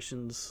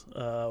situations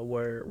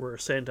where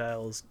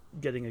Sandile is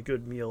getting a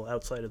good meal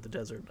outside of the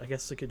desert. I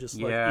guess they could just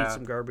eat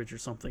some garbage or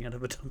something out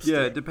of a dumpster.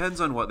 Yeah, it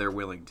depends on what they're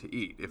willing to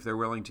eat. If they're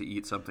willing to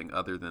eat something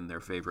other than their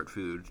favorite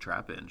food,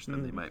 Trapinch,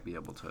 then they might be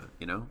able to.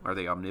 Are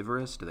they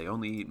omnivorous? Do they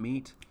only eat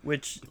meat?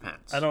 Which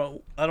depends. I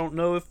don't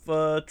know if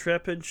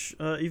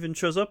Trapinch even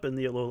shows up in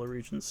the Alola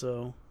region.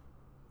 So.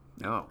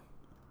 Oh,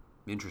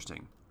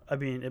 interesting. I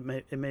mean, it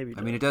may be.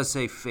 I mean, it does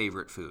say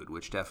favorite food,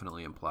 which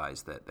definitely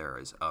implies that there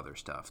is other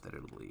stuff that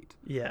it'll eat.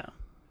 Yeah.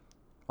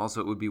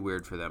 Also, it would be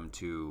weird for them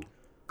to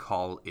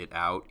call it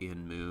out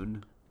in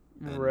Moon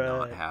and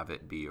not have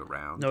it be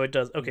around. No, it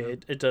does. Okay,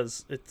 it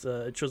does.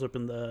 It shows up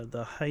in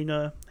the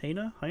Haina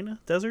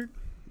Desert.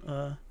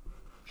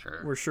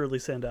 Sure. Where Shirley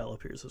Sandile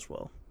appears as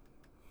well.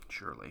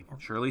 Shirley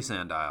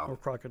Sandile. Or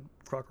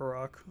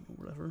Crocorock, or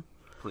whatever.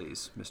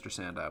 Please, Mr.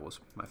 Sandile was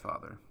my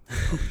father.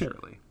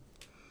 Shirley.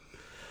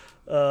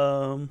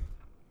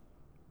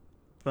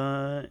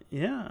 But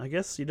yeah, I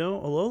guess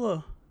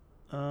Alola,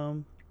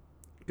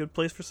 good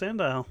place for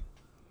Sandile.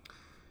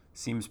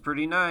 Seems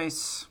pretty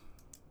nice.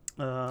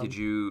 Did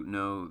you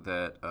know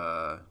that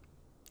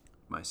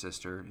my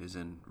sister is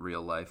in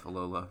real life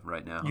Alola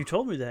right now? You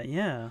told me that.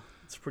 Yeah,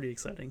 it's pretty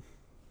exciting.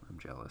 I'm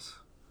jealous.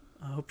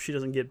 I hope she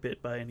doesn't get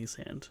bit by any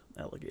sand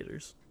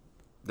alligators.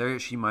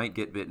 She might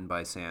get bitten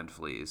by sand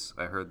fleas.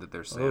 I heard that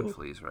there's sand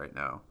fleas right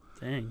now.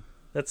 Dang.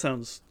 That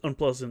sounds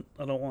unpleasant.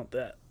 I don't want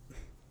that.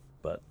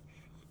 But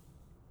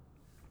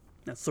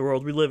that's the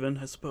world we live in,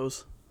 I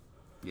suppose.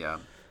 Yeah.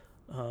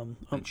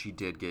 And she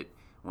did get,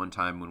 one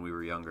time when we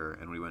were younger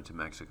and we went to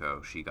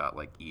Mexico, she got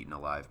eaten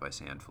alive by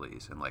sand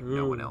fleas, and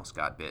no one else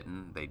got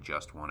bitten. They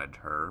just wanted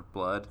her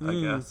blood, I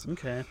guess.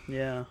 Okay.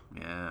 Yeah.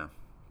 Yeah.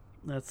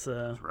 That's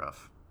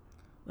rough.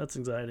 That's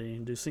anxiety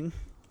inducing,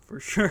 for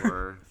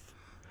sure.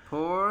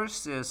 Poor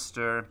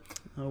sister.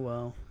 Oh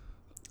well.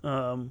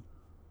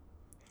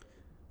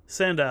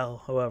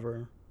 Sandile,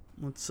 however,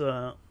 let's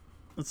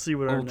see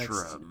what our next.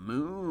 Ultra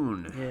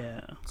Moon.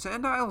 Yeah.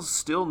 Sandile's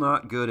still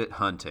not good at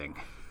hunting.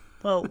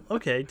 Well,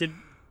 okay.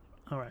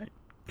 All right.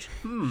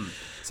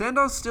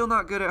 Sandile's still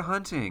not good at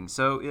hunting,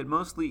 so it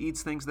mostly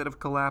eats things that have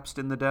collapsed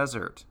in the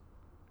desert.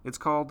 It's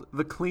called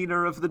the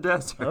cleaner of the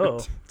desert. Oh,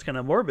 it's kind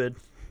of morbid.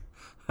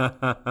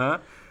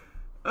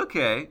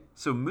 Okay,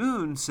 so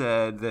Moon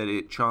said that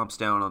it chomps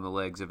down on the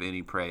legs of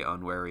any prey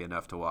unwary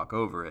enough to walk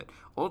over it.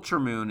 Ultra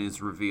Moon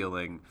is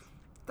revealing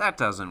that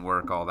doesn't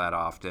work all that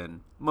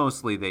often.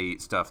 Mostly they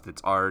eat stuff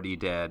that's already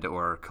dead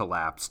or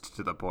collapsed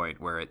to the point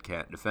where it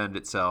can't defend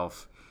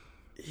itself.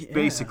 Yeah.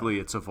 Basically,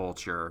 it's a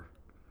vulture.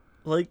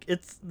 Moon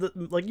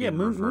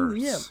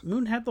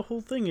had the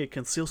whole thing. It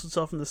conceals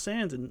itself in the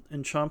sand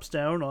and chomps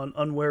down on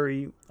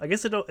unwary. I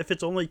guess if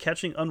it's only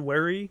catching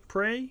unwary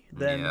prey,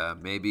 then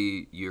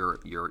maybe you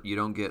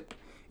don't get.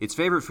 Its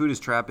favorite food is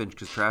Trapinch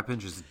because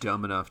Trapinch is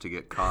dumb enough to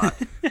get caught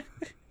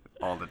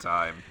all the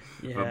time.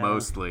 Yeah. But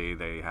mostly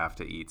they have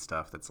to eat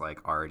stuff that's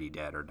already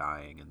dead or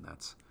dying, and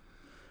that's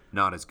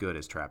not as good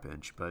as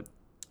Trapinch, but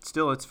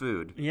still it's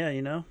food.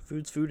 Yeah,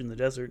 food's food in the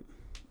desert.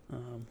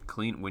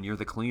 Clean when you're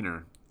the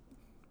cleaner.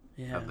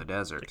 Yeah, of the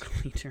desert. The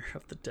cleaner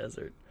of the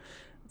desert.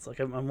 It's like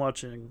I'm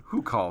watching.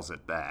 Who calls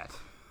it that?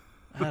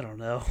 I don't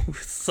know.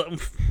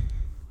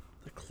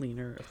 The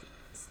cleaner.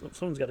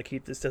 Someone's got to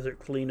keep this desert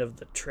clean of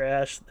the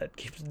trash that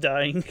keeps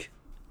dying.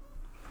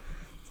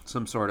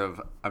 I'm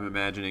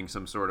imagining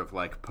some sort of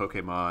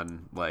Pokemon,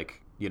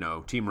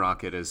 Team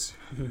Rocket has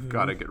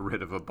got to get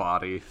rid of a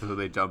body, so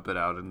they dump it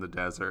out in the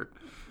desert.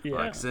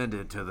 Yeah. Send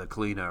it to the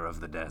cleaner of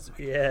the desert.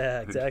 Yeah,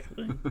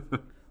 exactly.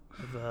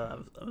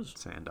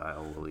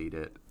 Sandile will eat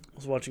it. I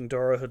was watching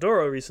Dora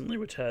Hedora recently,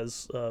 which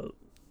has a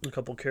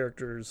couple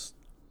characters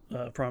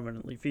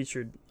prominently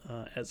featured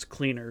as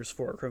cleaners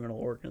for a criminal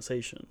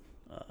organization.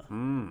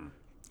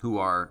 Who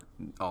are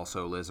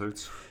also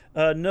lizards?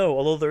 No,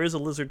 although there is a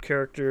lizard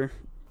character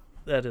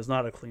that is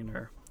not a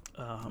cleaner.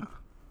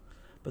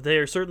 But they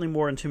are certainly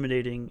more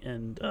intimidating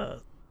and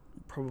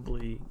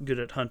probably good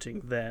at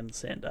hunting than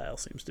Sandile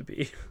seems to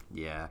be.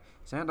 Yeah.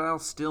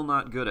 Sandile's still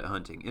not good at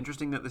hunting.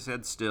 Interesting that they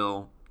said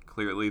still.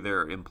 Clearly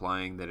they're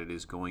implying that it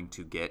is going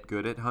to get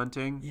good at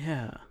hunting.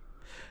 Yeah.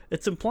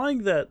 It's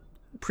implying that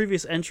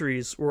previous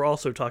entries were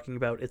also talking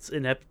about its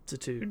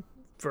ineptitude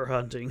for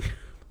hunting.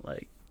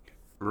 Like,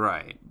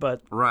 right.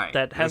 But right.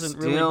 that hasn't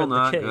They're really still been the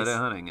not case. good at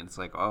hunting. And it's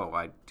like, oh,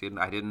 I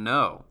didn't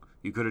know.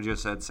 You could have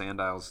just said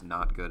Sandile's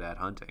not good at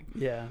hunting.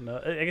 Yeah,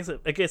 no.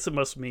 I guess it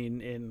must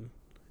mean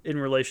in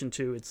relation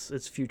to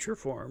its future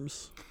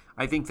forms.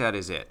 I think that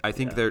is it. I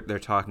think they're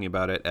talking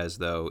about it as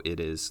though it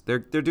is. They're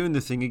doing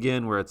the thing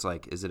again where it's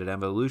like, is it an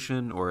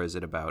evolution or is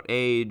it about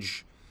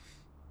age?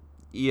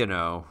 You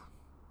know,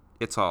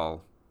 it's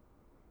all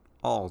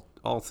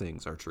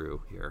things are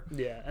true here.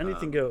 Yeah,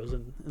 anything goes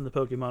in the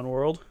Pokemon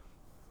world.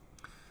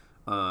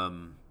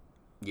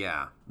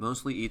 Yeah,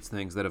 mostly eats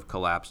things that have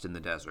collapsed in the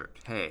desert.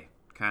 Hey,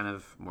 kind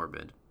of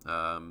morbid.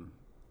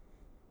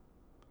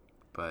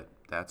 But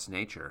that's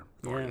nature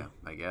for you,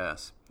 I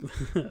guess.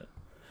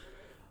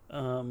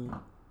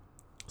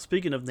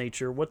 Speaking of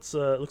nature, what's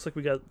looks like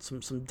we got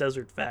some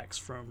desert facts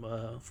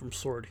from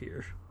Sword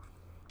here.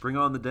 Bring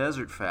on the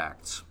desert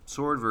facts.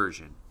 Sword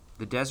version.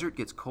 The desert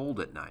gets cold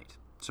at night,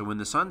 so when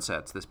the sun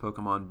sets, this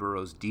Pokemon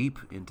burrows deep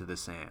into the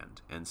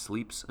sand and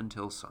sleeps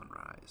until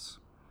sunrise.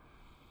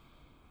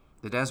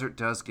 The desert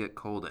does get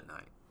cold at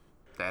night.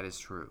 That is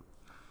true.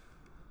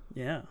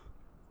 Yeah.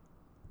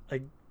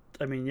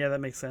 I mean, yeah, that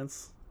makes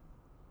sense.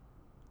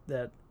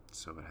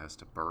 So it has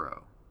to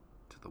burrow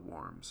to the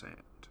warm sand.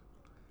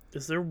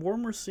 Is there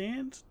warmer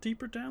sand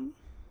deeper down?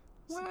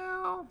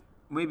 Well,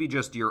 maybe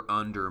just you're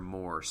under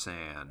more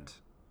sand.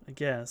 I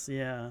guess,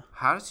 yeah.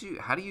 How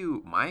do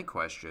you my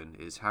question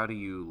is, how do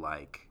you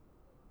like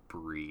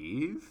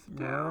breathe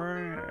down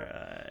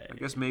there? I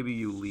guess maybe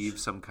you leave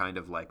some kind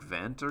of like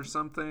vent or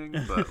something,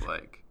 but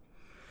like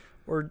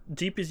or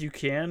deep as you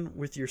can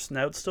with your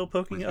snout still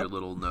poking with up. Your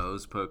little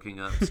nose poking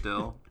up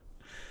still.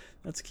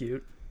 That's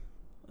cute.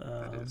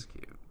 That is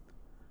cute.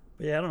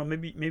 But yeah, I don't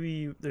know.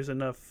 Maybe there's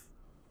enough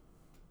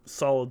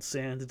solid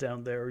sand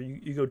down there, or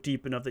you go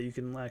deep enough that you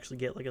can actually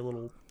get like a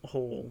little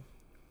hole.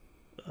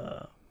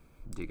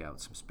 Dig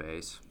out some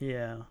space.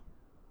 Yeah.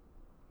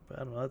 But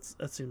I don't know.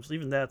 That seems,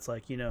 even that's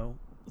like,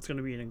 it's going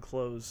to be an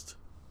enclosed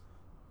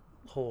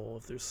hole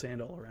if there's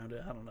sand all around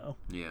it. I don't know.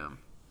 Yeah.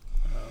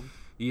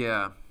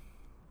 Yeah.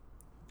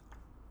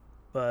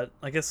 But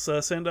I guess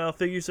Sandile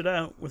figures it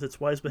out with its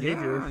wise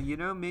behavior.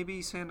 Yeah,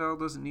 maybe Sandile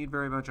doesn't need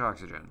very much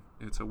oxygen.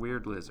 It's a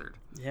weird lizard.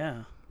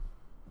 Yeah.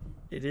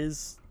 It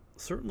is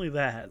certainly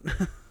that.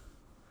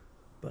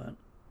 But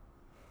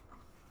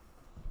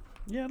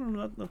yeah, I don't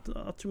know.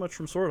 Not too much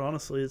from Sword,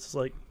 honestly. It's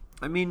like,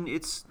 I mean,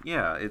 it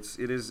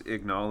is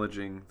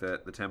acknowledging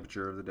that the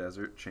temperature of the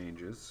desert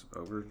changes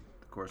over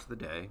the course of the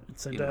day. And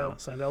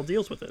Sandile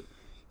deals with it.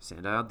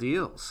 Sandile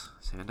deals.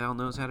 Sandile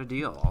knows how to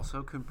deal.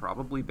 Also can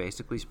probably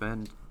basically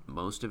spend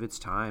most of its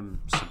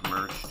time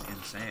submerged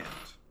in sand.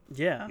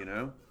 Yeah.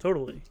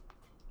 Totally.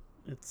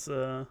 It's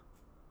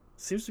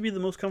seems to be the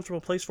most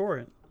comfortable place for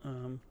it.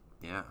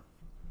 Yeah.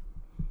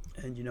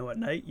 And at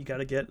night you got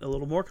to get a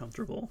little more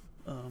comfortable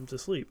to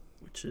sleep,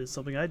 which is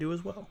something I do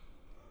as well.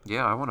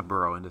 Yeah, I want to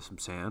burrow into some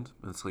sand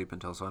and sleep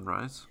until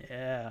sunrise.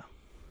 Yeah.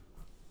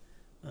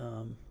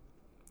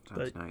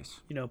 Sounds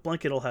nice.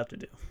 Blanket will have to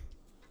do.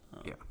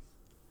 Yeah.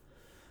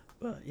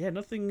 But yeah,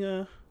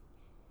 nothing.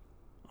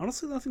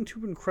 Honestly, nothing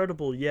too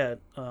incredible yet.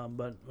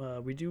 But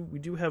we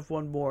do have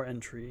one more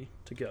entry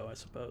to go, I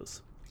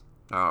suppose.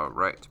 All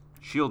right.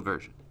 Shield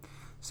version.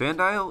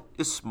 Sandile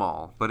is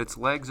small, but its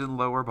legs and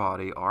lower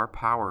body are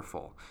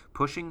powerful.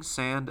 Pushing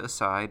sand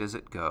aside as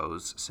it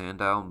goes,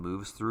 Sandile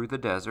moves through the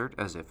desert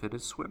as if it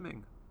is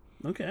swimming.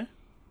 Okay.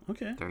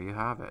 There you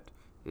have it.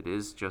 It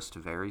is just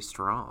very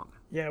strong.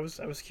 Yeah, I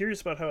was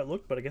curious about how it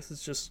looked, but I guess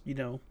it's just,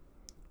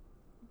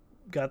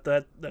 got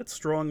that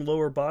strong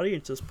lower body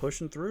and just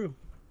pushing through.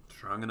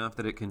 Strong enough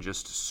that it can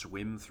just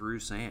swim through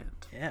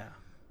sand. Yeah.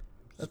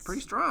 That's pretty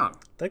strong.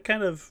 That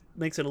kind of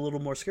makes it a little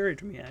more scary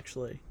to me,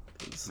 actually.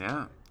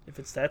 Yeah. If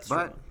it's that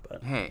strong.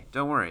 But hey,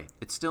 don't worry.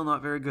 It's still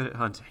not very good at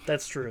hunting.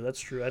 That's true.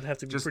 I'd have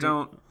to be just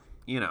don't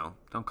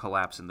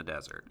collapse in the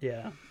desert.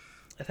 Yeah.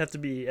 I'd have to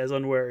be as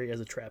unwary as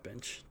a trap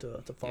inch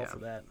to fall for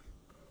that.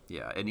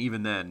 Yeah, and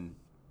even then,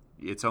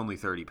 it's only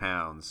 30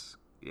 pounds.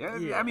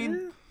 Yeah, I mean,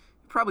 you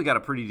probably got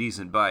a pretty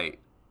decent bite.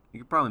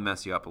 You could probably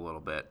mess you up a little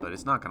bit, but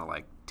it's not going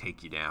to,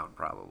 take you down,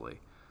 probably.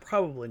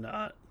 Probably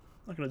not.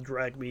 Not going to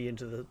drag me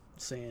into the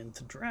sand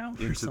to drown.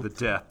 Into the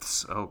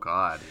depths. Oh,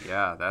 God.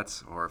 Yeah,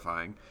 that's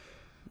horrifying.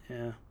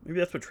 Yeah, maybe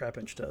that's what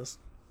Trapinch does.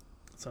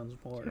 It sounds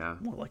more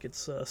like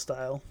its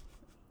style,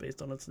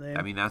 based on its name.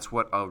 I mean, that's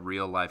what a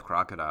real-life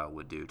crocodile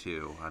would do,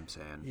 too, I'm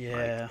saying.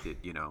 Yeah.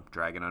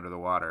 Drag it under the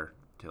water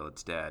till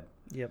it's dead.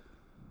 Yep.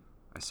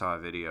 I saw a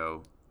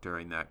video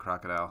during that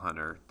Crocodile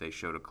Hunter. They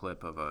showed a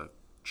clip of a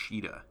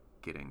cheetah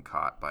getting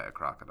caught by a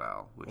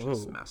crocodile, which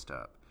is messed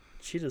up.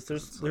 Cheetahs,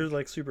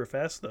 they're super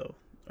fast, though.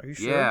 Are you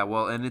sure? Yeah,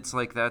 well, and it's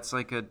that's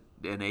an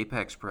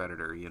apex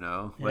predator,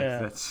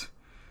 Yeah.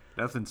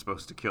 Nothing's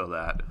supposed to kill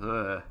that.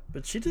 Ugh.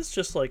 But cheetahs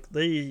just like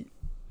they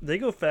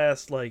go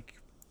fast like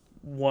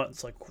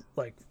once like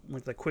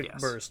the quick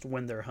Yes. burst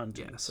when they're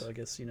hunting. Yes. So I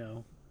guess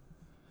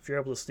if you're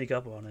able to sneak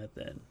up on it,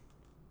 then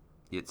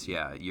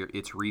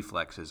Its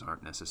reflexes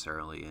aren't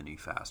necessarily any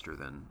faster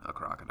than a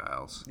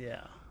crocodile's.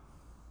 yeah.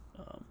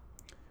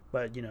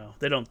 But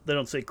they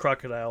don't say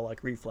crocodile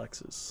like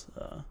reflexes.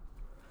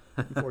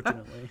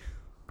 Unfortunately,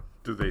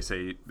 Do they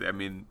say? I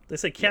mean, they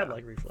say cat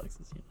like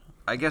reflexes.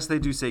 I guess they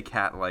do say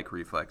cat-like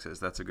reflexes.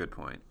 That's a good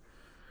point.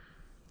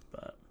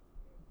 But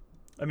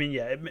I mean,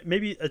 yeah,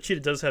 maybe a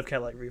cheetah does have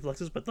cat-like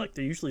reflexes, but like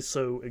they're usually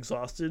so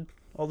exhausted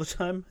all the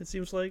time. It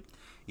seems like.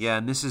 Yeah,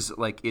 and this is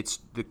like it's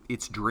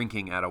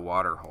drinking at a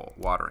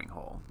watering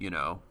hole,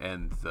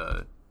 and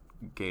the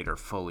gator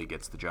fully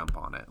gets the jump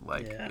on it,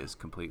 is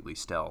completely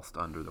stealthed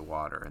under the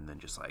water, and then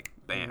just like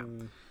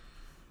bam.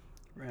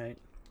 Right.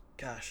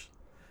 Gosh,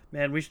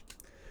 man,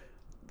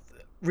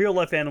 real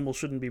life animals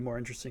shouldn't be more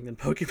interesting than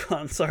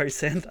Pokemon. Sorry,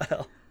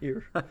 Sandile.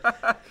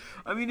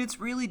 I mean, it's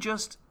really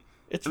just.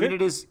 It's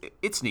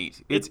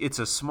neat. It's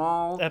a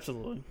small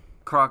absolutely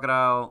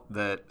crocodile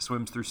that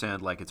swims through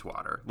sand like it's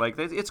water. Like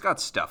it's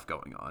got stuff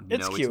going on.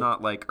 It's cute. It's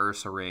not like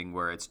Ursaring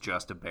where it's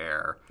just a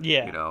bear.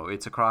 Yeah.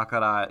 It's a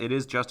crocodile. It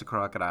is just a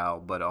crocodile,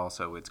 but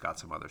also it's got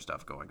some other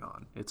stuff going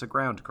on. It's a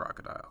ground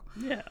crocodile.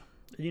 Yeah.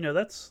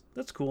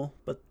 That's cool,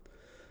 but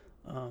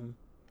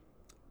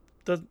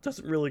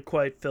doesn't really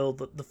quite fill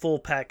the full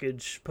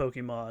package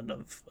Pokemon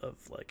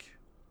of like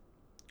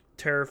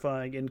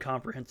terrifying,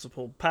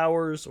 incomprehensible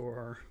powers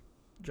or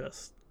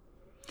just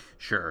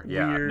sure.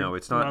 Yeah. weird, No,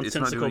 it's not. It's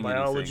not doing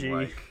biology.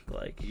 anything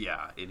like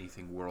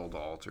anything world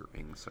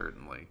altering.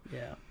 Certainly.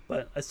 Yeah,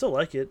 but I still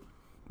like it.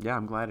 Yeah,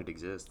 I'm glad it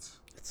exists.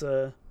 It's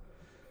I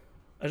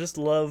just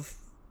love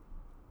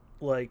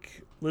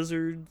like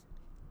lizards,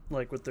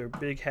 like with their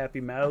big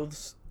happy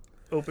mouths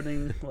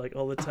opening like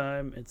all the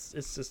time. It's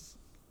just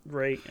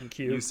great and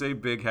cute. You say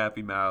big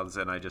happy mouths,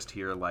 and I just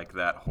hear like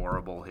that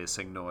horrible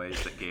hissing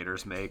noise that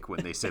gators make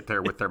when they sit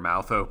there with their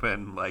mouth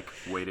open, like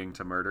waiting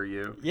to murder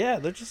you. Yeah,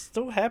 they're just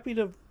so happy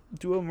to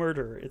do a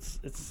murder. It's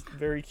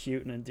very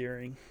cute and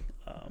endearing.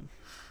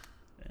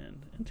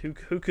 And who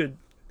could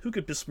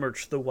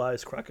besmirch the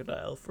wise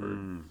crocodile for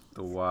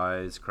the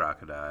wise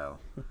crocodile?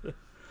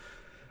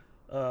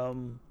 I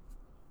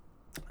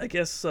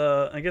guess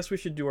we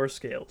should do our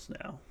scales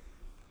now.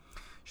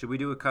 Should we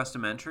do a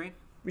custom entry?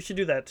 We should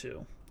do that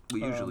too.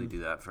 We usually do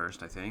that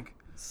first, I think.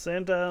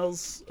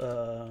 Sandile's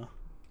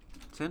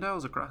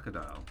Sandile's a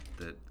crocodile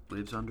that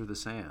lives under the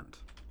sand.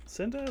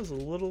 Sandile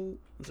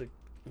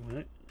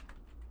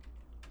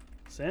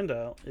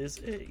is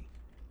a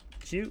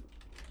cute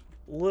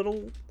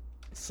little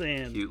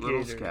sand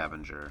little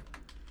scavenger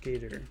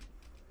gator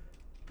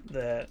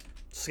that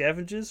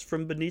scavenges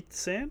from beneath the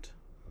sand.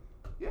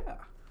 Yeah.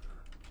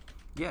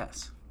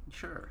 Yes.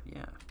 Sure.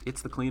 Yeah.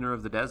 It's the cleaner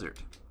of the desert.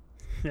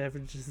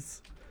 Scavenges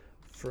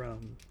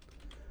from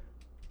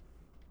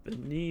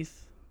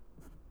beneath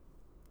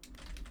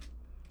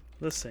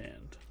the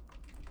sand,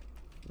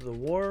 the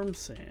warm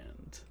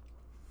sand.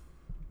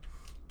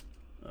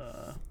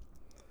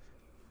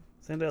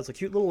 Sandile's a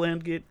cute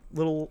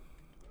little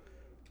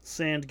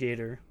sand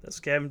gator that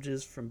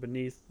scavenges from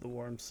beneath the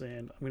warm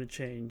sand. I'm going to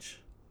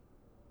change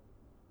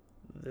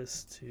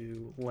this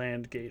to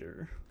land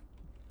gator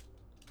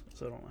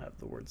so I don't have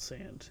the word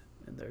sand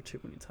in there too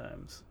many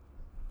times.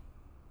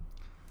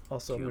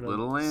 Also, cute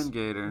little land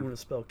gator. I'm going to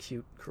spell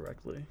cute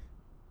correctly.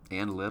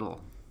 And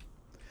little.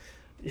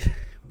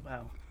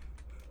 Wow.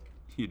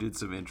 You did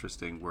some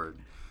interesting word.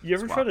 You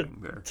ever try to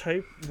there.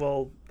 type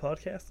while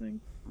podcasting?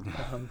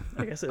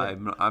 I guess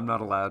I'm not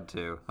allowed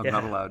to. I'm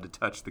not allowed to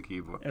touch the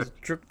keyboard. It's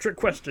a trick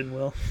question,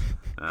 Will.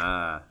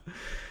 I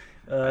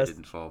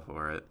didn't fall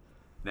for it.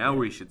 Now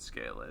we should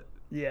scale it.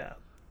 Yeah.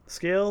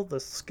 Scale the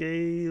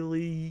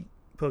scaly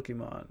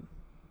Pokemon.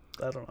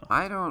 I don't know.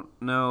 I don't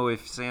know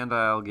if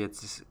Sandile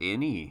gets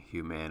any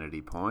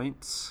humanity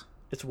points.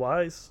 It's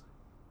wise.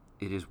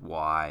 It is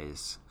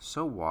wise.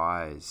 So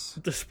wise.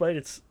 Despite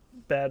its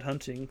bad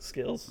hunting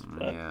skills.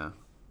 But, yeah.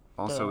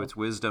 Also, its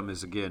wisdom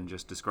is, again,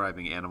 just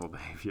describing animal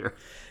behavior.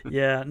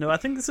 Yeah. No, I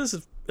think this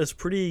is as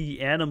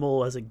pretty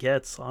animal as it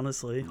gets,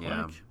 honestly.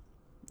 Yeah.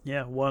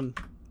 Yeah, 1.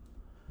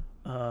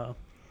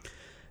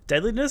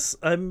 Deadliness,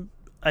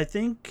 I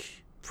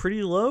think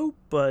pretty low,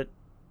 but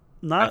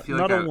not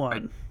a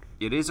 1.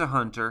 It is a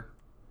hunter,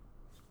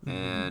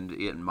 and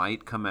it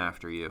might come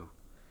after you.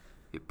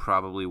 It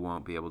probably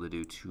won't be able to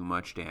do too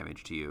much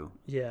damage to you.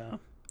 Yeah.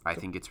 I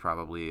think it's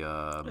probably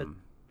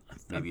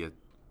maybe a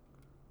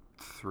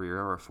 3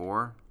 or a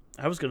 4.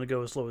 I was going to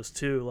go as low as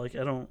 2. Like,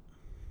 I don't...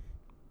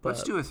 But,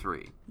 let's do a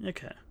 3.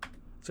 Okay.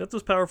 It's got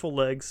those powerful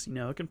legs.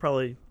 It can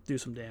probably do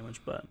some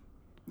damage, but...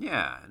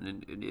 Yeah,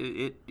 and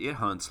it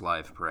hunts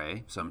live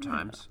prey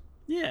sometimes.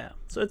 Yeah.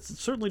 So it's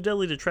certainly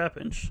deadly to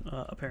Trapinch,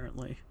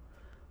 apparently.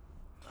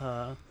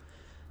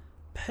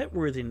 Pet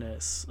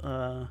worthiness.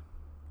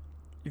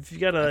 If you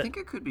got I think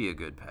it could be a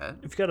good pet.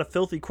 If you got a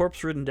filthy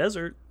corpse-ridden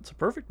desert, it's a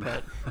perfect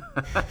pet.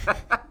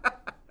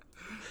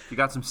 You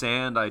got some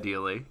sand,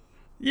 ideally.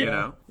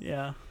 Yeah.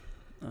 Yeah.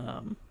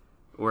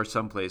 Or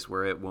someplace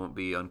where it won't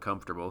be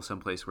uncomfortable.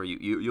 Someplace where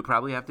you'll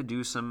probably have to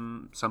do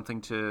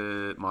something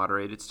to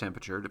moderate its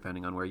temperature,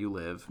 depending on where you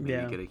live.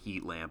 Maybe get a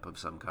heat lamp of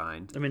some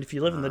kind. I mean, if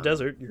you live in the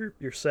desert,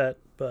 you're set.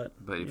 But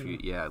if you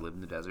live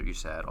in the desert, you're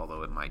set.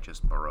 Although it might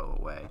just burrow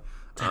away.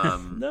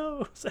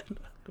 No, Santa,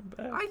 come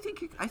back. I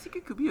think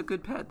it could be a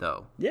good pet,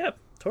 though. Yeah,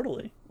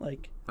 totally.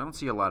 Like, I don't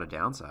see a lot of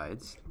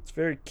downsides. It's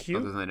very cute.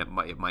 Other than it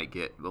might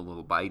get a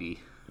little bitey.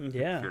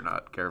 Yeah. If you're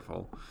not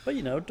careful.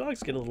 But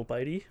dogs get a little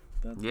bitey.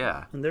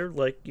 Yeah. And they're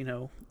like,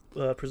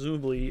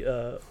 presumably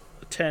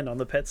 10 on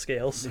the pet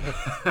scale. So.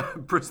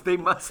 They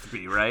must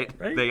be, right?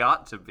 Right? They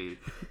ought to be.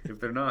 If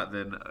they're not,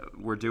 then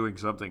we're doing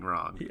something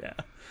wrong. Yeah.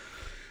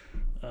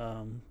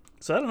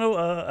 So I don't know.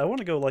 I want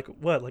to go like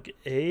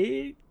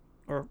 8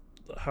 or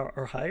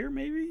higher,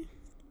 maybe?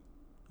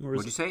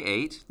 Would you say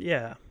 8?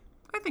 Yeah.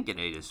 I think an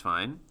 8 is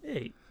fine.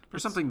 8. For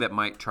something that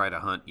might try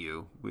to hunt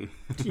you, we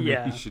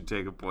should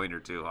take a point or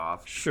two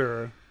off.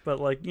 Sure. But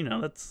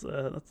that's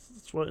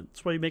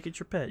why you make it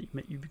your pet.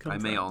 You become. I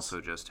may also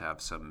just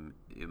have some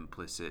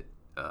implicit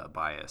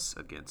bias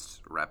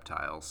against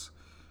reptiles.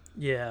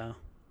 Yeah,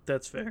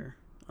 that's fair.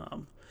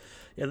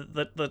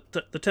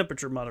 The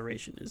temperature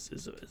moderation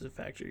is a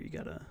factor you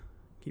gotta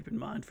keep in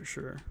mind for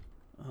sure.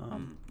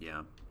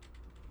 Yeah.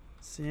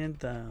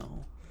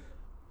 Sandal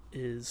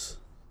is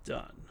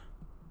done.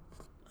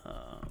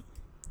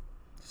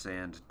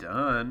 Sand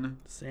done.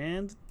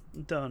 Sand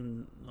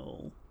done.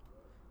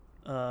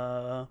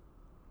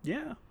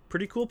 Yeah,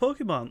 pretty cool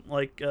Pokemon.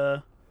 Like,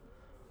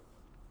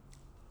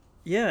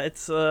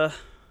 it's I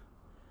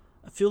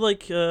feel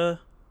like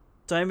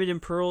Diamond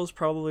and Pearl is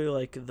probably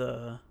like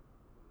the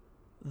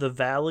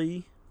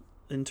valley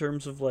in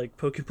terms of like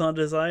Pokemon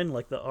design,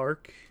 like the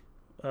arc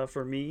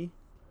for me.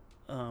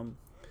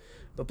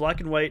 But Black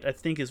and White, I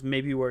think, is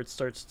maybe where it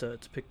starts to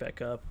pick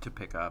back up. To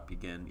pick up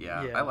again,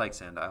 yeah. I like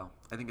Sandile.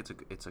 I think it's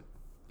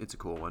a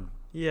cool one.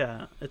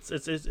 Yeah, it's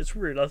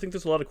weird. I think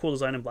there's a lot of cool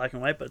design in Black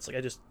and White, but it's like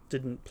I just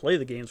didn't play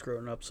the games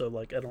growing up, so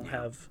like I don't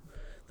have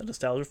the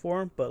nostalgia for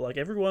them. But like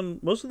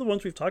most of the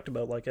ones we've talked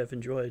about, like I've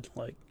enjoyed.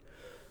 Like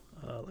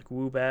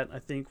Woobat, I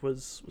think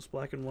was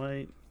Black and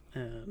White,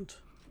 and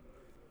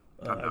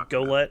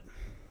Golett.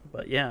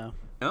 But yeah.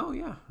 Oh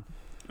yeah.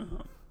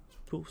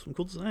 Cool, some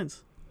cool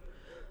designs.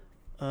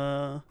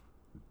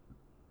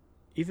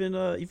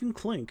 Even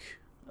Clink.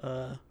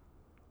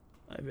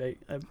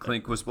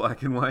 Clink was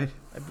Black and White?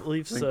 I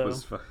believe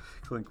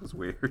Clink was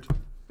weird.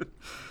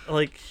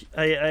 Like,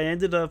 I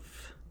ended up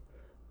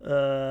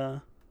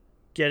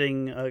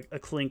getting a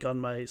Clink on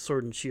my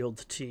Sword and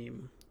Shield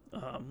team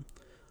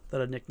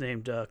that I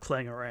nicknamed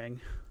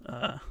Clangarang.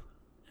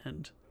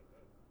 And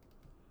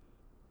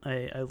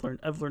I've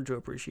learned to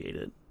appreciate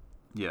it.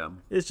 Yeah.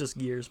 It's just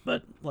gears,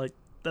 but like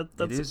that's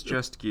it is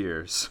just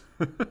gears.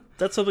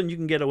 That's something you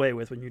can get away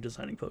with when you're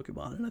designing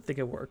Pokemon, and I think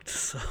it worked.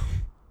 So,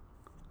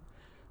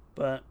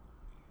 but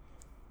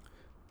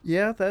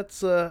yeah,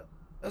 that's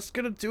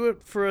gonna do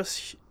it for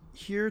us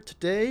here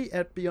today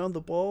at Beyond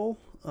the Ball.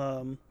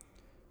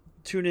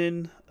 Tune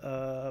in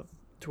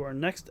to our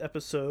next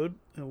episode,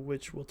 in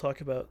which we'll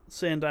talk about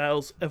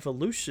Sandile's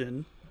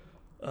evolution,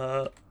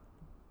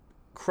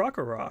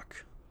 Krokorok.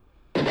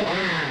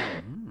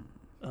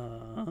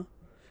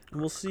 And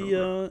we'll see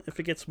if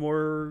it gets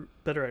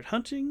better at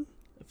hunting,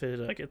 if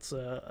it gets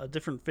a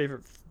different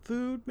favorite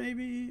food,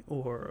 maybe,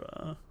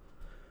 or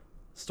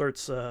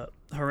starts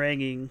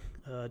haranguing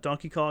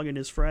Donkey Kong and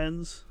his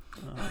friends.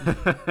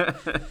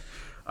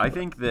 I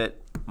think that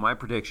my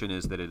prediction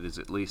is that it is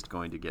at least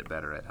going to get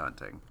better at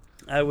hunting.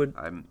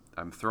 I'm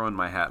throwing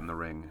my hat in the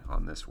ring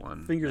on this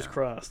one. Fingers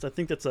crossed. I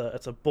think that's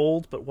a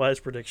bold but wise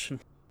prediction.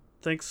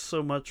 Thanks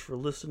so much for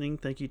listening.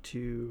 Thank you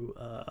to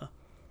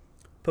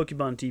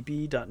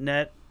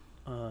PokemonDB.net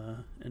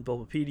and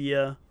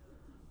Bulbapedia,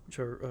 which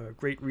are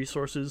great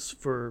resources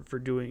for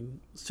doing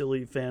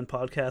silly fan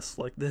podcasts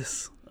like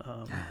this.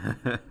 I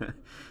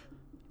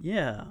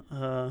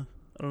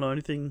don't know,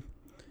 anything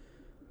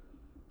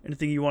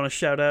you want to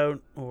shout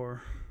out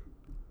or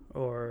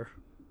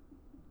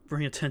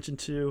bring attention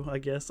to, I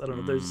guess. I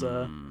don't know.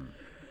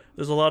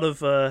 There's a lot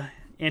of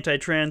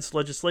anti-trans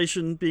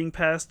legislation being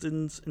passed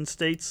in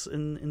states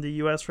in the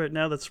U.S. right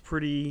now that's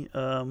pretty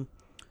awful.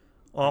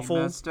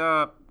 Pretty messed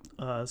up.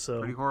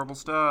 Pretty horrible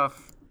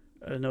stuff.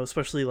 I know,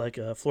 especially like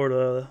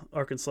Florida,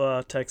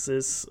 Arkansas,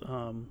 Texas.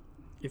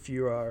 If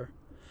you're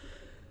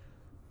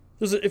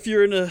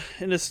in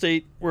a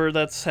state where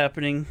that's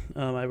happening,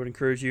 I would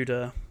encourage you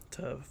to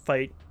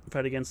fight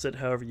against it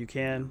however you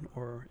can,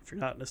 or if you're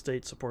not in a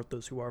state, support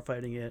those who are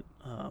fighting it,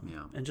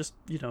 and just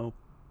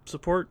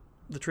support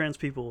the trans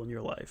people in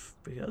your life,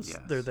 because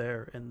they're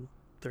there and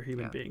they're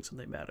human beings and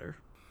they matter.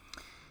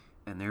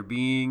 And they're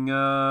being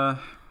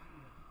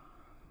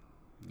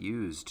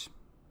used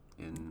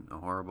in a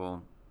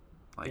horrible,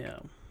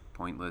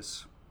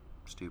 pointless,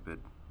 stupid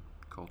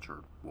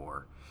culture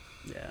war.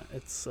 Yeah,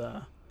 it's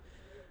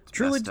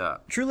truly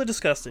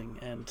disgusting,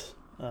 and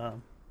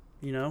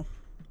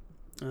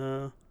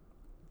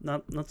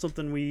not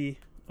something we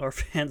are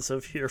fans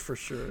of here for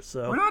sure.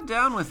 So we're not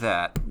down with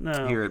that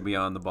No. here at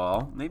Beyond the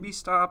Ball. Maybe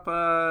stop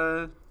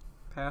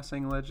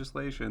passing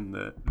legislation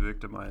that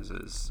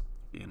victimizes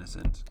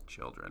innocent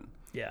children.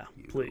 Yeah,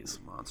 You please.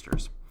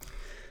 monsters.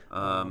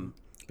 But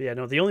yeah,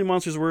 no, the only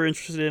monsters we're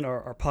interested in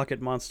are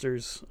pocket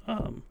monsters,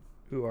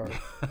 who are,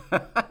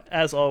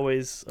 as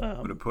always, I'm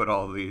going to put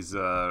all these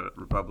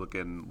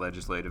Republican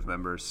legislative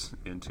members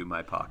into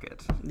my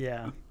pocket.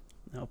 yeah.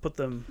 Now put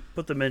them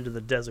into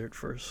the desert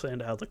for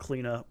Sandow to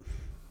clean up.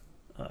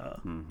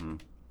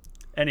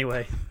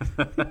 Anyway.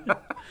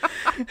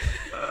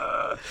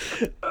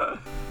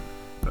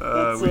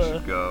 We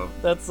should go.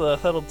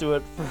 That'll do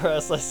it for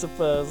us, I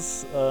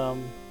suppose.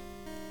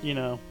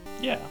 Yeah.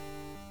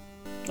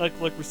 Like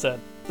we said,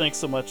 thanks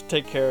so much.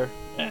 Take care,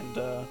 and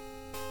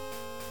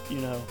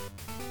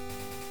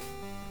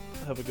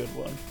have a good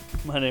one.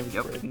 My name is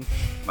Braden.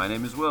 My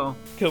name is Will.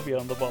 Go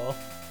Beyond the Ball.